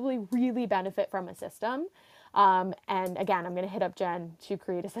probably really benefit from a system. And again, I'm going to hit up Jen to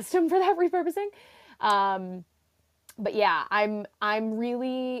create a system for that repurposing. But yeah, I'm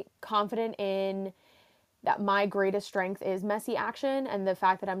really confident in that my greatest strength is messy action, and the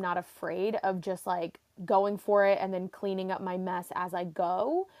fact that I'm not afraid of just like going for it and then cleaning up my mess as I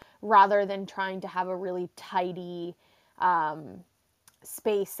go, rather than trying to have a really tidy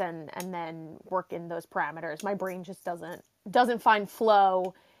space and then work in those parameters. My brain just doesn't find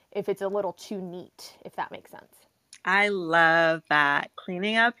flow if it's a little too neat, if that makes sense. I love that.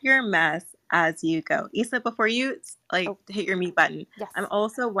 Cleaning up your mess as you go. Issa, before you like Oh, hit your mute button, I'm yes.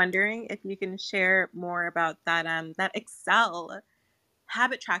 also wondering if you can share more about that Excel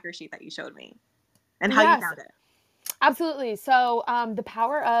habit tracker sheet that you showed me and how you Yes, found it. absolutely. So, the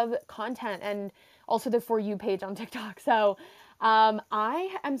power of content and also the For You page on TikTok. So,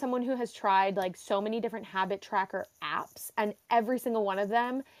 I am someone who has tried like so many different habit tracker apps, and every single one of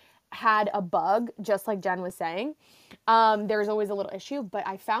them had a bug, just like Jen was saying. There's always a little issue, but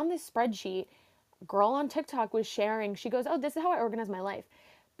I found this spreadsheet. A girl on TikTok was sharing. She goes, "Oh, this is how I organize my life."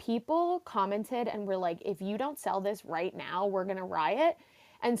 People commented and were like, "If you don't sell this right now, we're gonna riot."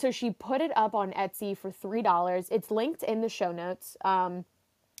 And so she put it up on Etsy for $3. It's linked in the show notes. And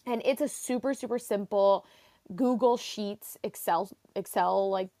it's a super, super simple Google Sheets Excel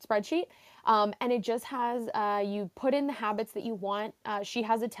like spreadsheet. And it just has you put in the habits that you want. She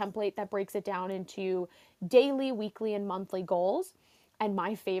has a template that breaks it down into daily, weekly, and monthly goals. And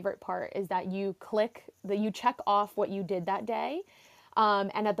my favorite part is that you check off what you did that day.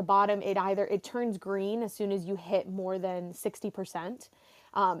 And at the bottom, it turns green as soon as you hit more than 60%.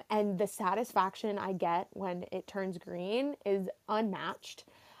 And the satisfaction I get when it turns green is unmatched.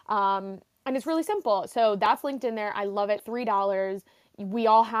 And it's really simple. So that's linked in there. I love it. $3. We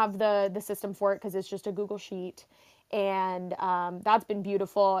all have the system for it because it's just a Google sheet, and that's been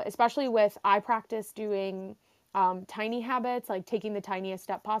beautiful. Especially with I practice doing tiny habits, like taking the tiniest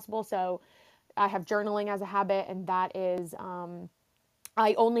step possible. So I have journaling as a habit, and that is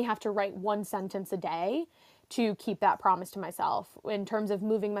I only have to write one sentence a day to keep that promise to myself. In terms of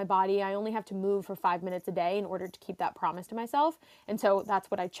moving my body, I only have to move for 5 minutes a day in order to keep that promise to myself. And so that's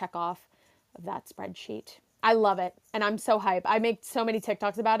what I check off of that spreadsheet. I love it. And I'm so hype. I make so many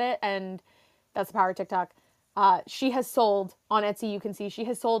TikToks about it. And that's the power of TikTok. She has sold on Etsy, you can see she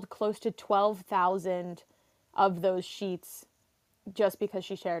has sold close to 12,000 of those sheets just because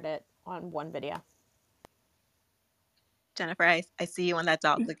she shared it on one video. Jennifer, I see you on that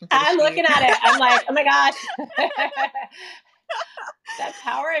dog looking for the I'm sheet. looking at it. I'm like, oh my gosh. The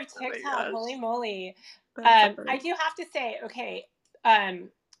power of Oh my TikTok. gosh. Holy moly. That's so I funny. do have to say, okay,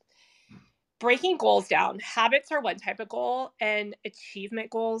 breaking goals down. Habits are one type of goal, and achievement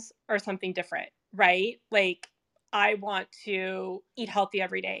goals are something different, right? Like, I want to eat healthy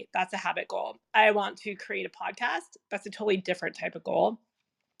every day. That's a habit goal. I want to create a podcast. That's a totally different type of goal.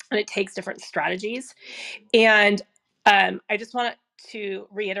 And it takes different strategies. And I just want to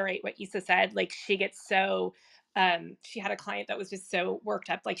reiterate what Issa said. Like, she gets so, she had a client that was just so worked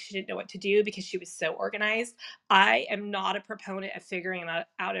up, like she didn't know what to do because she was so organized. I am not a proponent of figuring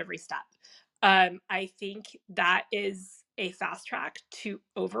out every step. I think that is a fast track to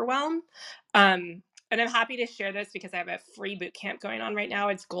overwhelm. And I'm happy to share this because I have a free boot camp going on right now.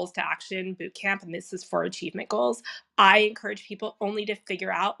 It's Goals to Action Boot Camp, and this is for achievement goals. I encourage people only to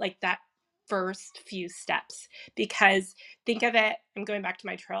figure out like that first few steps, because think of it, I'm going back to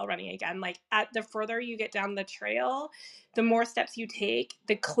my trail running again, like at the further you get down the trail, the more steps you take,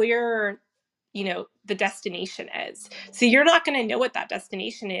 the clearer the destination is. So you're not going to know what that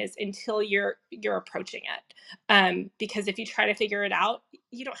destination is until you're approaching it, because if you try to figure it out,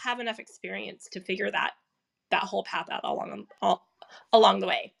 you don't have enough experience to figure that whole path out along the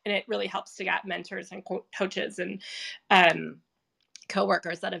way. And it really helps to get mentors and coaches and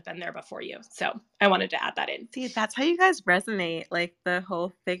coworkers that have been there before you. So I wanted to add that in. See, that's how you guys resonate, like the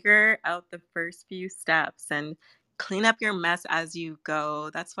whole figure out the first few steps and clean up your mess as you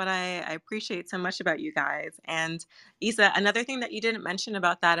go. That's what I appreciate so much about you guys. And Issa, another thing that you didn't mention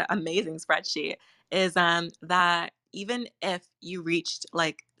about that amazing spreadsheet is that even if you reached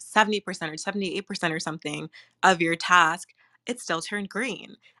like 70% or 78% or something of your task, it still turned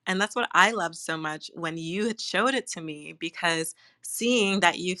green. And that's what I loved so much when you had showed it to me, because seeing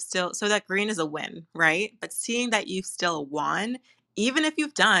that you've still, so that green is a win, right? But seeing that you've still won, even if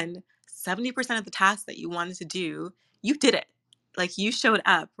you've done 70% of the tasks that you wanted to do, you did it. Like you showed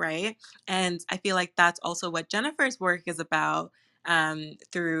up, right? And I feel like that's also what Jennifer's work is about,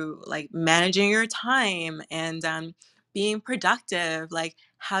 through like managing your time and being productive, like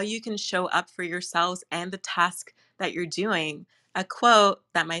how you can show up for yourselves and the task that you're doing. A quote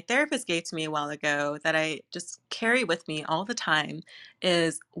that my therapist gave to me a while ago that I just carry with me all the time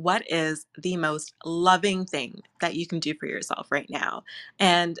is, what is the most loving thing that you can do for yourself right now?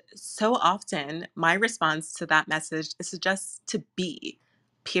 And so often, my response to that message is just to be,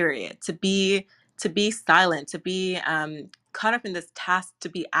 period. To be silent, to be caught up in this task, to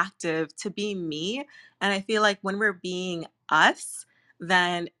be active, to be me. And I feel like when we're being us,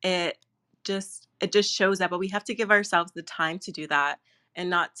 then it just shows up, but we have to give ourselves the time to do that and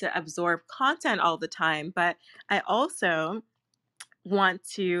not to absorb content all the time. But I also want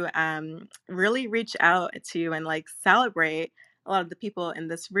to really reach out to and like celebrate a lot of the people in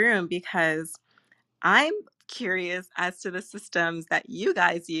this room, because I'm curious as to the systems that you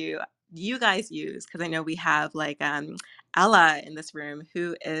guys use, because I know we have like Ella in this room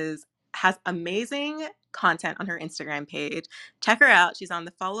who is has amazing content on her Instagram page. Check her out. She's on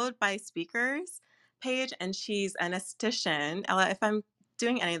the Followed by Speakers page, and she's an esthetician. Ella, if I'm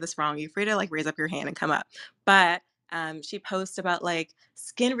doing any of this wrong, you're free to like raise up your hand and come up. But she posts about like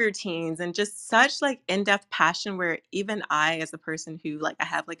skin routines and just such like in-depth passion, where even I, as a person who like I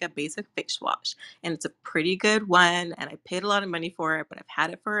have like a basic face wash, and it's a pretty good one, and I paid a lot of money for it, but I've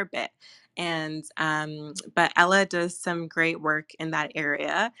had it for a bit. And but Ella does some great work in that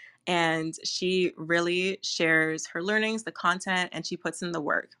area, and she really shares her learnings, the content, and she puts in the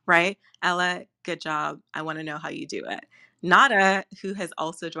work, right? Ella, good job. I want to know how you do it. Nada, who has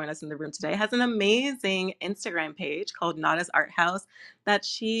also joined us in the room today, has an amazing Instagram page called Nada's Art House that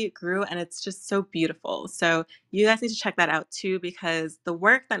she grew, and it's just so beautiful. So you guys need to check that out too, because the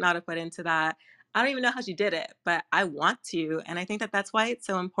work that Nada put into that, I don't even know how she did it, but I want to. And I think that that's why it's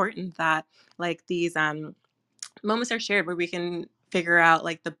so important that like these moments are shared, where we can figure out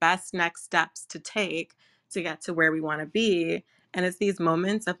like the best next steps to take to get to where we want to be. And it's these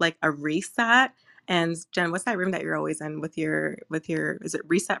moments of like a reset. And Jen, what's that room that you're always in with your is it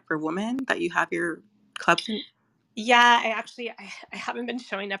Reset for Women that you have your club in? Yeah, I haven't been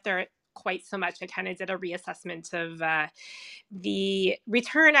showing up there quite so much. I kind of did a reassessment of the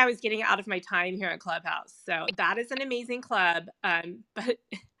return I was getting out of my time here at Clubhouse. So that is an amazing club. But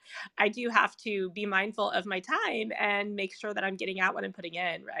I do have to be mindful of my time and make sure that I'm getting out what I'm putting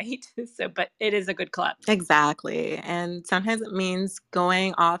in, right? So, but it is a good club. Exactly. And sometimes it means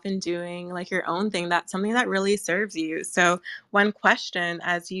going off and doing like your own thing, that's something that really serves you. So, one question,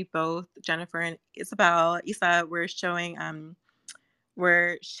 as you both, Jennifer and Isabel, Isa, were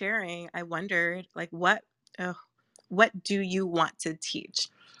sharing, I wondered like what do you want to teach?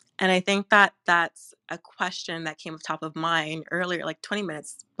 And I think that that's a question that came up top of mind earlier, like 20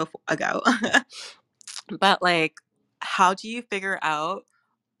 minutes ago. But like, how do you figure out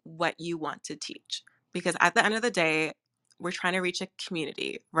what you want to teach? Because at the end of the day, we're trying to reach a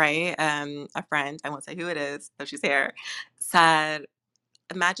community, right? A friend, I won't say who it is, though she's here, said,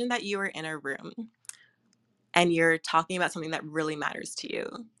 imagine that you are in a room and you're talking about something that really matters to you.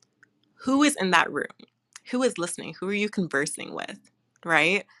 Who is in that room? Who is listening? Who are you conversing with?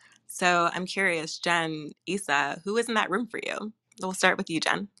 Right? So I'm curious, Jen, Isa, who is in that room for you? We'll start with you,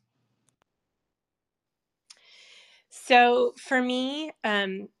 Jen. So for me,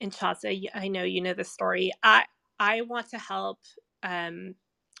 and Chauncey, I know you know the story. I want to help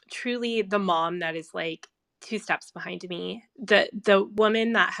truly the mom that is like two steps behind me, the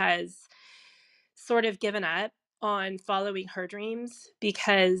woman that has sort of given up on following her dreams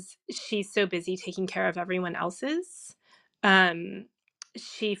because she's so busy taking care of everyone else's. Um,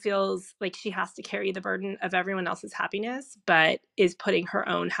 she feels like she has to carry the burden of everyone else's happiness, but is putting her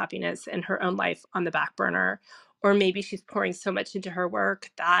own happiness and her own life on the back burner. Or maybe she's pouring so much into her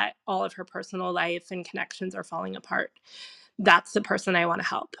work that all of her personal life and connections are falling apart. That's the person I want to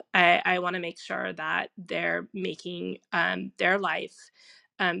help. I want to make sure that they're making their life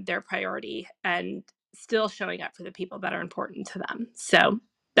their priority and still showing up for the people that are important to them. So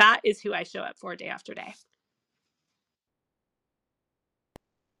that is who I show up for day after day.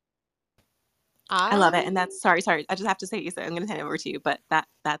 I love it. And I that's sorry. I just have to say, Isa, I'm gonna hand it over to you. But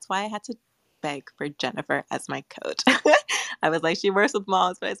that's why I had to beg for Jennifer as my coach. I was like, she works with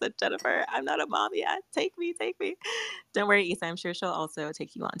moms, but I said, Jennifer, I'm not a mom yet. Take me, take me. Don't worry, Isa. I'm sure she'll also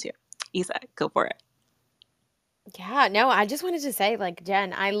take you on too. Isa, go for it. Yeah, no, I just wanted to say, like,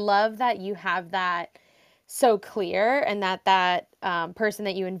 Jen, I love that you have that so clear and that person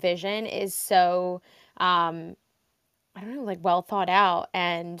that you envision is so, um, I don't know, like well thought out.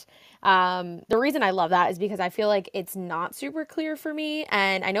 And the reason I love that is because I feel like it's not super clear for me.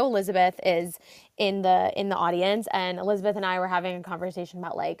 And I know Elizabeth is in the audience, and Elizabeth and I were having a conversation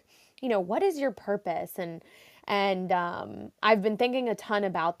about like, what is your purpose? And I've been thinking a ton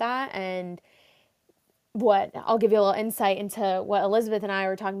about that, and what I'll give you a little insight into what Elizabeth and I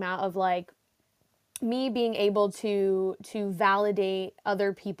were talking about of like me being able to validate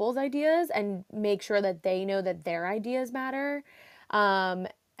other people's ideas and make sure that they know that their ideas matter. Um,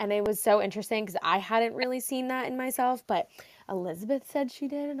 and it was so interesting because I hadn't really seen that in myself, but Elizabeth said she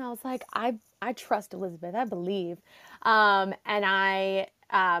did, and I was like, I trust Elizabeth. I believe. I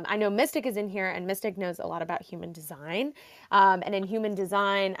know Mystic is in here, and Mystic knows a lot about human design. And in human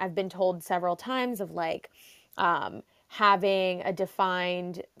design, I've been told several times of like having a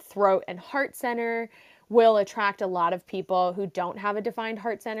defined throat and heart center will attract a lot of people who don't have a defined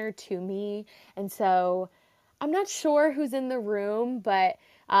heart center to me. And so I'm not sure who's in the room, but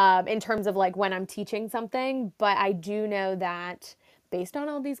in terms of like when I'm teaching something, but I do know that based on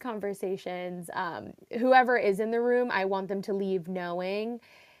all these conversations, whoever is in the room, I want them to leave knowing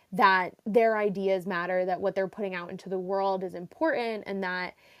that their ideas matter, that what they're putting out into the world is important, and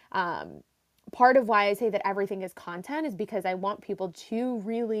that part of why I say that everything is content is because I want people to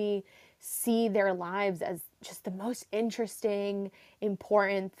really see their lives as just the most interesting,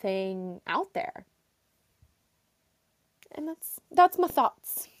 important thing out there. And that's my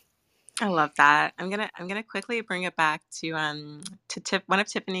thoughts. I love that. I'm gonna quickly bring it back to one of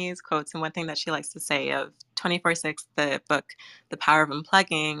Tiffany's quotes, and one thing that she likes to say of 24/6, the book, The Power of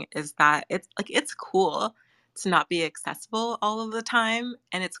Unplugging, is that it's cool to not be accessible all of the time,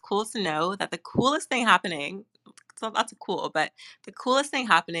 and it's cool to know that the coolest thing happening, so lots of cool, but the coolest thing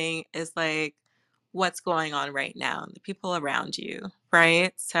happening is like what's going on right now, the people around you,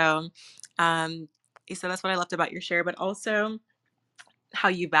 right? So, um, so that's what I loved about your share, but also how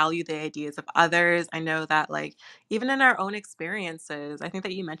you value the ideas of others. I know that, like, even in our own experiences, I think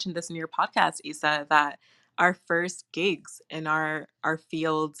that you mentioned this in your podcast, Isa, that our first gigs in our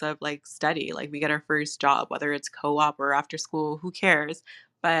fields of like study, like we get our first job, whether it's co-op or after school, who cares?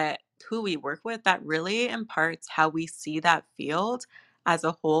 But who we work with, that really imparts how we see that field as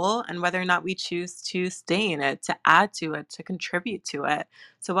a whole and whether or not we choose to stay in it, to add to it, to contribute to it.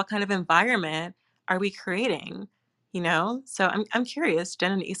 So what kind of environment are we creating? So I'm curious,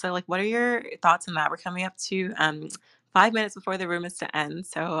 Jen and Isa, like, what are your thoughts on that? We're coming up to 5 minutes before the room is to end,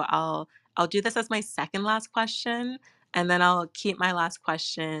 so I'll do this as my second last question, and then I'll keep my last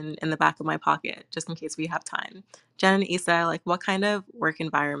question in the back of my pocket just in case we have time. Jen and Isa, like, what kind of work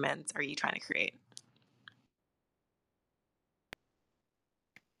environments are you trying to create?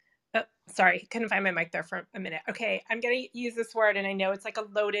 Oh, sorry, couldn't find my mic there for a minute. Okay, I'm going to use this word, and I know it's like a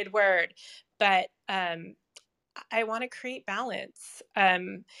loaded word, but I want to create balance.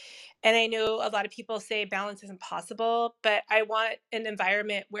 And I know a lot of people say balance isn't possible, but I want an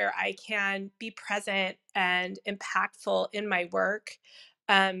environment where I can be present and impactful in my work,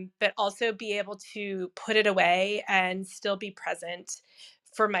 but also be able to put it away and still be present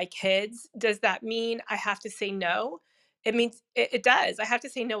for my kids. Does that mean I have to say no? It means it does. I have to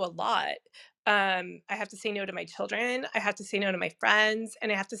say no a lot. I have to say no to my children. I have to say no to my friends,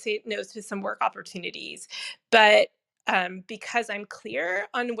 and I have to say no to some work opportunities. But because I'm clear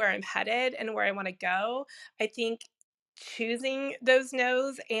on where I'm headed and where I want to go, I think choosing those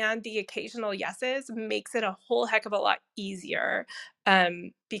no's and the occasional yeses makes it a whole heck of a lot easier,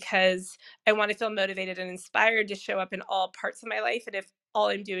 because I want to feel motivated and inspired to show up in all parts of my life. And if all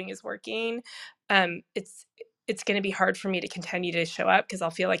I'm doing is working, it's going to be hard for me to continue to show up because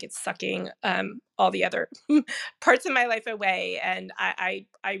I'll feel like it's sucking all the other parts of my life away. And I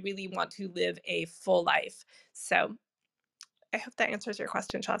really want to live a full life. So I hope that answers your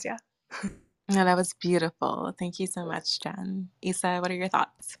question, Shazia. Yeah, that was beautiful. Thank you so much, Jen. Isa, what are your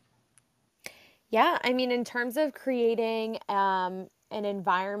thoughts? Yeah, I mean, in terms of creating an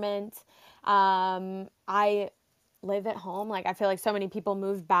environment, I live at home. Like, I feel like so many people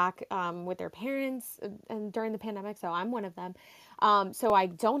moved back with their parents and during the pandemic, so I'm one of them. So I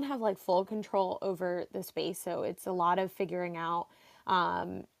don't have like full control over the space. So it's a lot of figuring out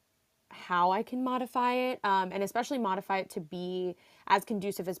um, how I can modify it, and especially modify it to be as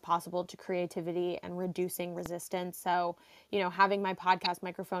conducive as possible to creativity and reducing resistance. So, having my podcast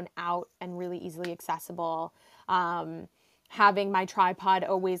microphone out and really easily accessible, having my tripod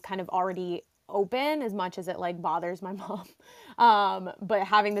always kind of already open as much as it like bothers my mom, but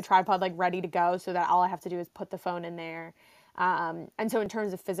having the tripod like ready to go so that all I have to do is put the phone in there. And so, in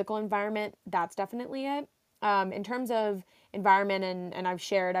terms of physical environment, that's definitely it. In terms of environment, and I've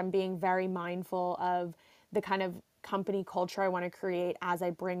shared, I'm being very mindful of the kind of company culture I want to create as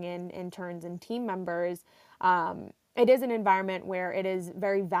I bring in interns and team members. It is an environment where it is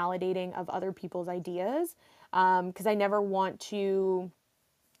very validating of other people's ideas, because I never want to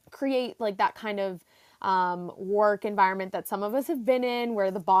create like that kind of work environment that some of us have been in,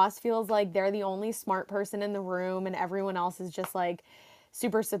 where the boss feels like they're the only smart person in the room and everyone else is just like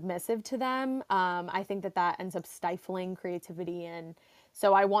super submissive to them. I think that ends up stifling creativity. And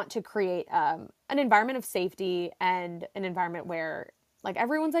so I want to create an environment of safety and an environment where like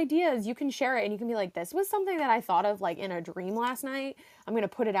everyone's ideas, you can share it and you can be like, this was something that I thought of like in a dream last night. I'm going to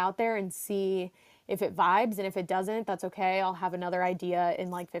put it out there and see if it vibes. And if it doesn't, that's okay. I'll have another idea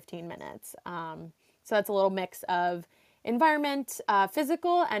in like 15 minutes. So that's a little mix of environment,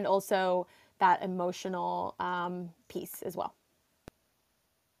 physical, and also that emotional piece as well.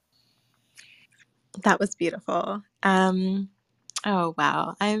 That was beautiful. Oh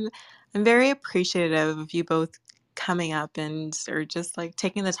wow. I'm very appreciative of you both coming up and or just like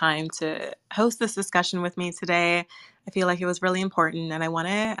taking the time to host this discussion with me today. I feel like it was really important and I want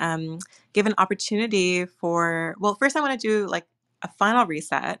to give an opportunity for well, first I want to do like a final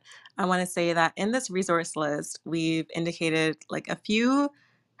reset. I want to say that in this resource list, we've indicated like a few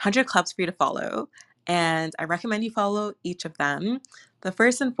hundred clubs for you to follow. And I recommend you follow each of them. The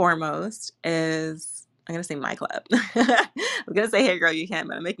first and foremost is I'm gonna say my club. I was gonna say, hey girl, you can,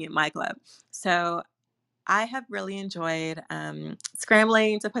 but I'm making it my club. So I have really enjoyed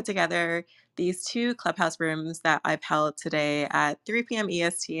scrambling to put together these two clubhouse rooms that I've held today at 3 p.m.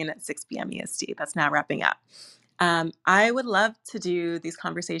 EST and at 6 p.m. EST. That's now wrapping up. I would love to do these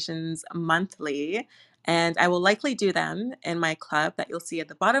conversations monthly, and I will likely do them in my club that you'll see at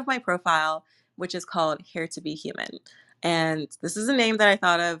the bottom of my profile, which is called Here to Be Human. And this is a name that I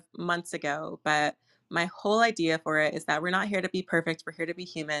thought of months ago, but my whole idea for it is that we're not here to be perfect, we're here to be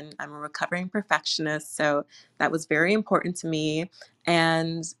human. I'm a recovering perfectionist, so that was very important to me.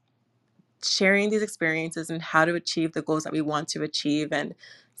 And sharing these experiences and how to achieve the goals that we want to achieve and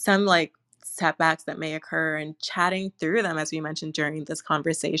some like setbacks that may occur and chatting through them as we mentioned during this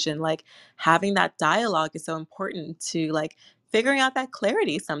conversation, like having that dialogue is so important to like figuring out that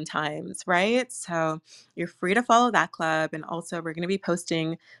clarity sometimes, right? So you're free to follow that club, and also we're going to be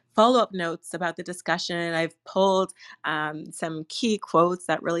posting follow-up notes about the discussion. I've pulled some key quotes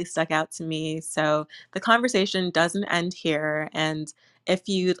that really stuck out to me, so the conversation doesn't end here. And if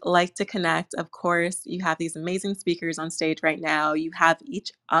you'd like to connect, of course, you have these amazing speakers on stage right now. You have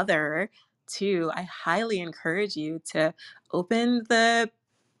each other too. I highly encourage you to open the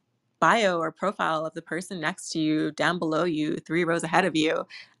bio or profile of the person next to you, down below you, 3 rows ahead of you,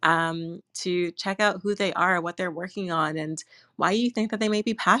 to check out who they are, what they're working on, and why you think that they may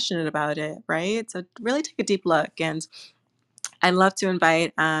be passionate about it, right? So really take a deep look. And I'd love to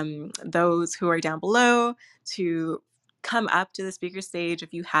invite those who are down below to come up to the speaker stage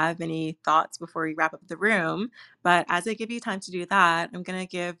if you have any thoughts before we wrap up the room. But as I give you time to do that, I'm going to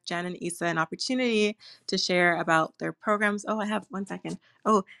give Jen and Issa an opportunity to share about their programs. Oh, I have 1 second.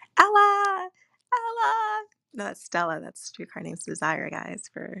 Oh, Ella! Ella! No, that's Stella. That's Streetcar Named Desire, guys,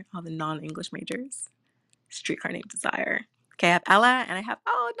 for all the non-English majors. Streetcar Named Desire. Okay, I have Ella and I have,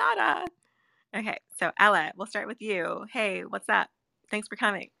 oh, Nada. Okay, so Ella, we'll start with you. Hey, what's up? Thanks for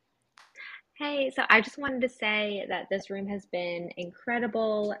coming. Hey, so I just wanted to say that this room has been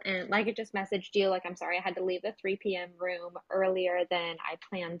incredible. And like I just messaged you, like, I'm sorry I had to leave the 3 p.m. room earlier than I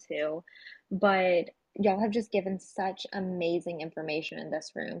planned to, but y'all have just given such amazing information in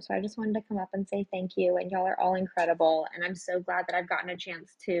this room. So I just wanted to come up and say thank you. And y'all are all incredible. And I'm so glad that I've gotten a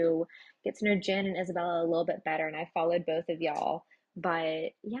chance to get to know Jen and Isabella a little bit better. And I followed both of y'all.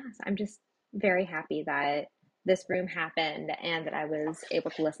 But yes, I'm just very happy that this room happened and that I was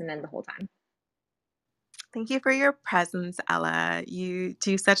able to listen in the whole time. Thank you for your presence, Ella. You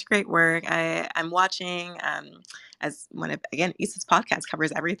do such great work. I'm watching, as one of, again, Issa's podcast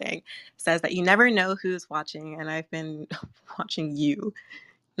covers everything, says that you never know who's watching. And I've been watching you,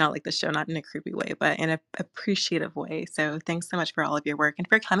 not like the show, not in a creepy way, but in an appreciative way. So thanks so much for all of your work and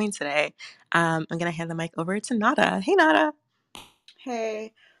for coming today. I'm going to hand the mic over to Nada. Hey, Nada.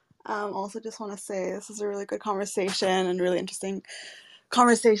 Hey, also just want to say this is a really good conversation and really interesting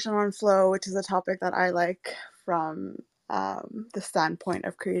conversation on flow, which is a topic that I like from the standpoint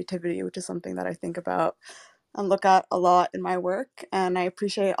of creativity, which is something that I think about and look at a lot in my work. And I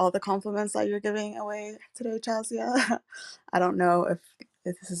appreciate all the compliments that you're giving away today, Chazia. I don't know if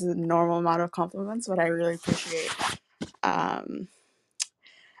this is a normal amount of compliments, but I really appreciate um,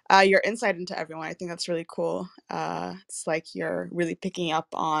 your insight into everyone. I think that's really cool. It's like you're really picking up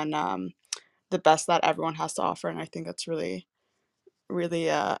on the best that everyone has to offer, and I think that's really, really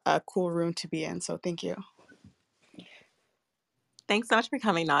a cool room to be in. So thank you. Thanks so much for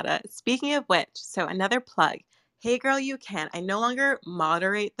coming, Nada. Speaking of which, so another plug. Hey Girl You Can. I no longer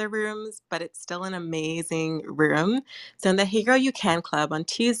moderate the rooms, but it's still an amazing room. So in the Hey Girl You Can Club on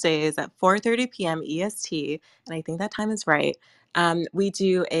Tuesdays at 4:30 p.m. EST, and I think that time is right, we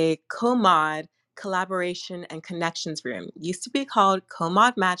do a co-mod collaboration and connections room. Used to be called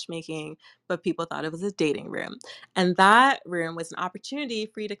co-mod matchmaking, but people thought it was a dating room. And that room was an opportunity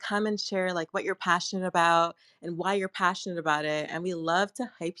for you to come and share like what you're passionate about and why you're passionate about it. And we love to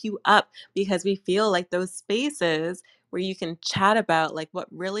hype you up because we feel like those spaces where you can chat about like what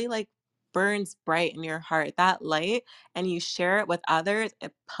really like burns bright in your heart, that light, and you share it with others,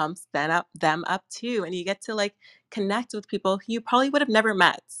 it pumps them up too, and you get to like connect with people who you probably would have never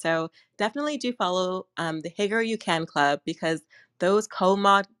met. So definitely do follow the Hey Girl You Can Club, because those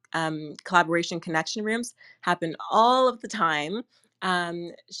co-mod collaboration connection rooms happen all of the time.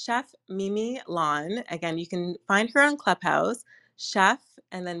 Chef Mimi Lon, again, you can find her on Clubhouse. Chef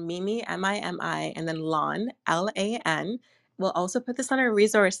and then Mimi, Mimi, and then Lon, Lan. We'll also put this on our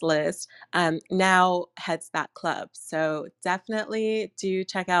resource list. Now heads that club. So definitely do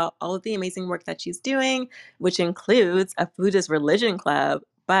check out all of the amazing work that she's doing, which includes a Food is Religion club.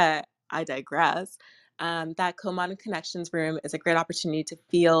 But I digress. That Co-Modern Connections room is a great opportunity to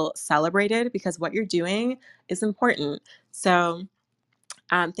feel celebrated because what you're doing is important. So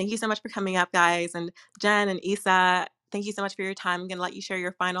thank you so much for coming up, guys. And Jen and Isa, thank you so much for your time. I'm going to let you share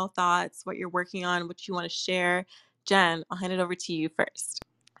your final thoughts, what you're working on, what you want to share. Jen, I'll hand it over to you first.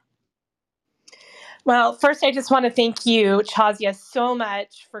 Well, first, I just want to thank you, Chazia, so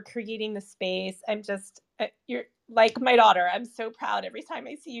much for creating the space. You're like my daughter. I'm so proud every time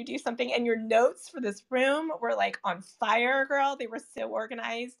I see you do something. And your notes for this room were like on fire, girl. They were so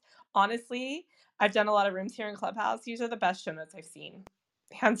organized. Honestly, I've done a lot of rooms here in Clubhouse. These are the best show notes I've seen,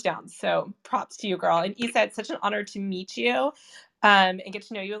 hands down. So props to you, girl. And Isa, it's such an honor to meet you and get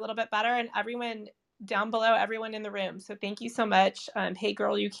to know you a little bit better. And everyone down below, everyone in the room. So thank you so much. Hey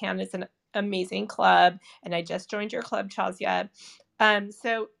Girl You Can is an amazing club, and I just joined your club, Chazia.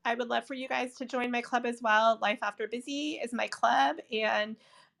 So I would love for you guys to join my club as well. Life After Busy is my club, and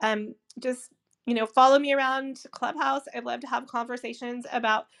just follow me around Clubhouse. I'd love to have conversations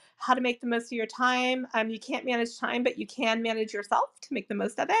about how to make the most of your time. You can't manage time, but you can manage yourself to make the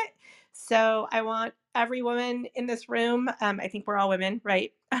most of it. So I want every woman in this room, I think we're all women,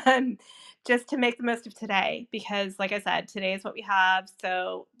 right? Just to make the most of today, because like I said, today is what we have.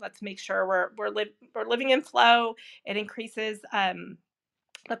 So let's make sure we're living in flow. It increases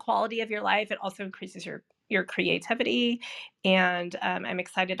the quality of your life. It also increases your creativity, and I'm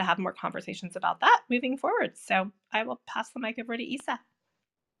excited to have more conversations about that moving forward. So I will pass the mic over to Isa.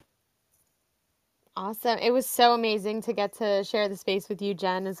 Awesome. It was so amazing to get to share the space with you,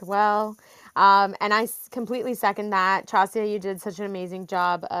 Jen, as well. And I completely second that. Tracia, you did such an amazing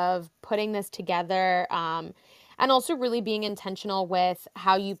job of putting this together, and also really being intentional with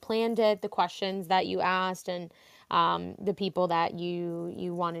how you planned it, the questions that you asked, and the people that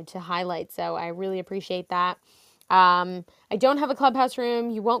you wanted to highlight. So I really appreciate that. I don't have a clubhouse room.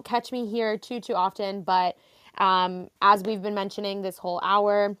 You won't catch me here too often, but as we've been mentioning this whole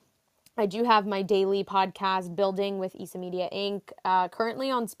hour, I do have my daily podcast, Building with Isa Media Inc., currently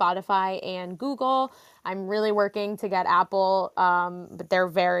on Spotify and Google. I'm really working to get Apple, but they're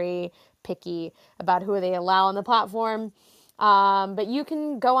very picky about who they allow on the platform. But you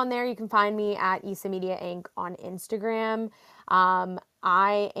can go on there. You can find me at Isa Media Inc. on Instagram.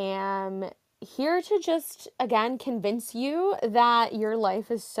 I am here to just, again, convince you that your life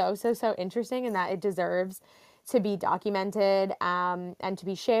is so interesting and that it deserves to be documented and to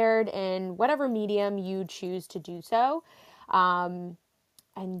be shared in whatever medium you choose to do so. And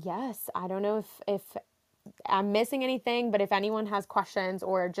yes, I don't know if I'm missing anything, but if anyone has questions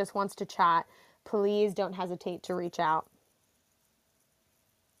or just wants to chat, please don't hesitate to reach out.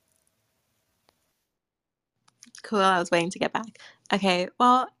 Cool. I was waiting to get back. Okay.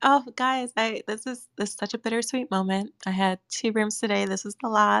 Well, oh guys, this is such a bittersweet moment. I had 2 rooms today. This is the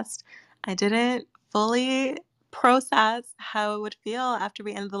last. I didn't fully process how it would feel after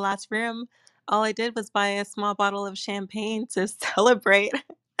we ended the last room. All I did was buy a small bottle of champagne to celebrate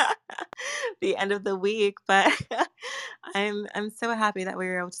the end of the week, but I'm so happy that we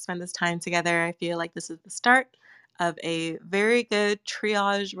were able to spend this time together. I feel like this is the start of a very good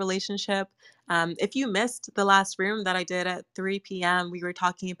triage relationship. If you missed the last room that I did at 3 p.m., we were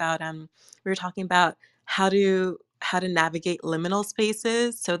talking about how to navigate liminal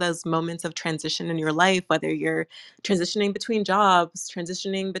spaces. So those moments of transition in your life, whether you're transitioning between jobs,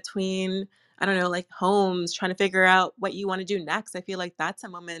 transitioning between, I don't know, like homes, trying to figure out what you want to do next. I feel like that's a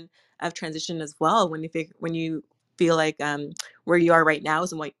moment of transition as well, when you feel like where you are right now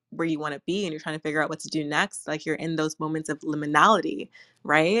isn't where you want to be, and you're trying to figure out what to do next. Like, you're in those moments of liminality,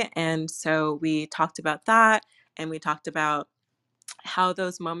 right? And so we talked about that, and we talked about how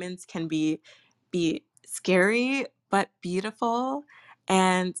those moments can be scary but beautiful,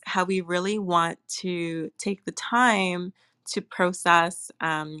 and how we really want to take the time to process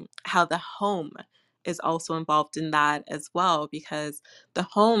how the home is also involved in that as well, because the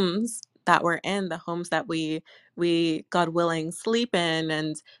homes that we're in, the homes that we God willing sleep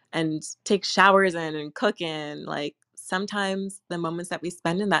in and take showers in and cook in, like, sometimes the moments that we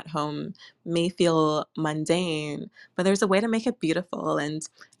spend in that home may feel mundane, but there's a way to make it beautiful. And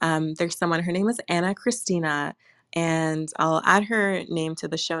there's someone, her name is Anna Christina, and I'll add her name to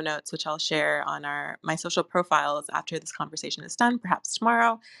the show notes, which I'll share on my social profiles after this conversation is done, perhaps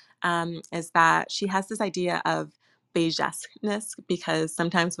tomorrow. Is that she has this idea of beigesqueness, because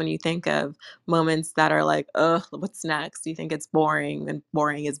sometimes when you think of moments that are like, oh, what's next? You think it's boring, and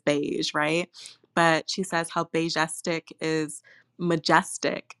boring is beige, right? But she says how beigestic is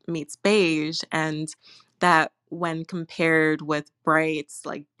majestic meets beige, and that when compared with bright,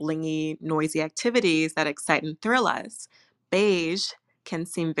 like blingy, noisy activities that excite and thrill us, beige can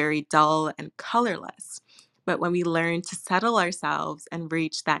seem very dull and colorless. But when we learn to settle ourselves and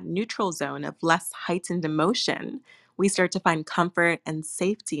reach that neutral zone of less heightened emotion, we start to find comfort and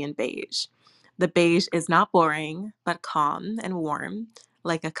safety in beige. The beige is not boring, but calm and warm,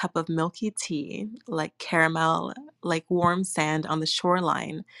 like a cup of milky tea, like caramel, like warm sand on the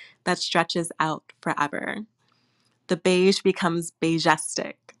shoreline that stretches out forever. The beige becomes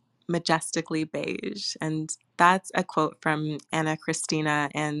beigestic, majestically beige. And that's a quote from Anna Christina.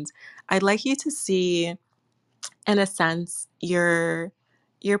 And I'd like you to see, in a sense, your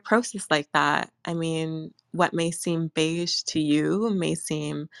process like that. I mean, what may seem beige to you, may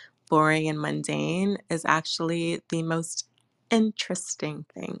seem boring and mundane, is actually the most interesting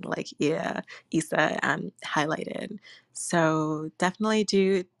thing, like, yeah, Isa highlighted. So definitely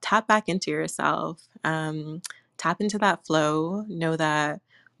do tap back into yourself, tap into that flow, know that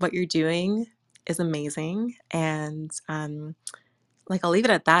what you're doing is amazing. And like, I'll leave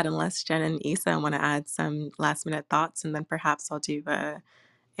it at that, unless Jen and Isa want to add some last minute thoughts, and then perhaps I'll do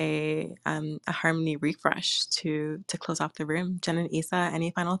a harmony refresh to close off the room. Jen and Isa,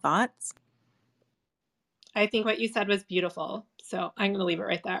 any final thoughts? I think what you said was beautiful. So I'm going to leave it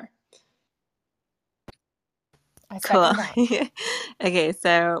right there. I Cool. second that. Okay,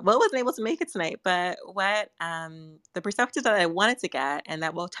 so Will wasn't able to make it tonight, but what the perspective that I wanted to get, and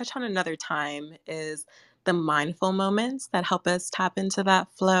that we'll touch on another time, is the mindful moments that help us tap into that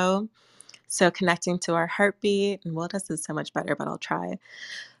flow. So connecting to our heartbeat, and Will does this so much better, but I'll try.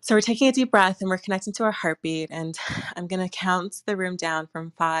 So we're taking a deep breath and we're connecting to our heartbeat, and I'm going to count the room down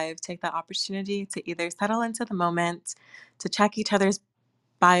from 5. Take that opportunity to either settle into the moment, to check each other's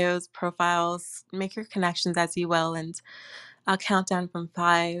bios, profiles, make your connections as you will, and I'll count down from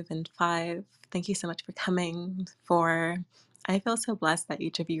 5. And 5, thank you so much for coming. 4, I feel so blessed that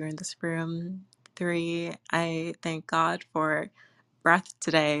each of you are in this room. 3, I thank God for breath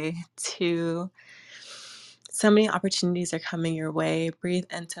today. 2, so many opportunities are coming your way. Breathe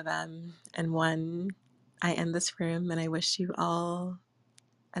into them. And 1, I end this room, and I wish you all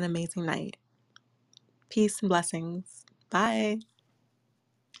an amazing night. Peace and blessings. Bye.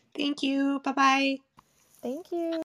 Thank you. Bye-bye. Thank you.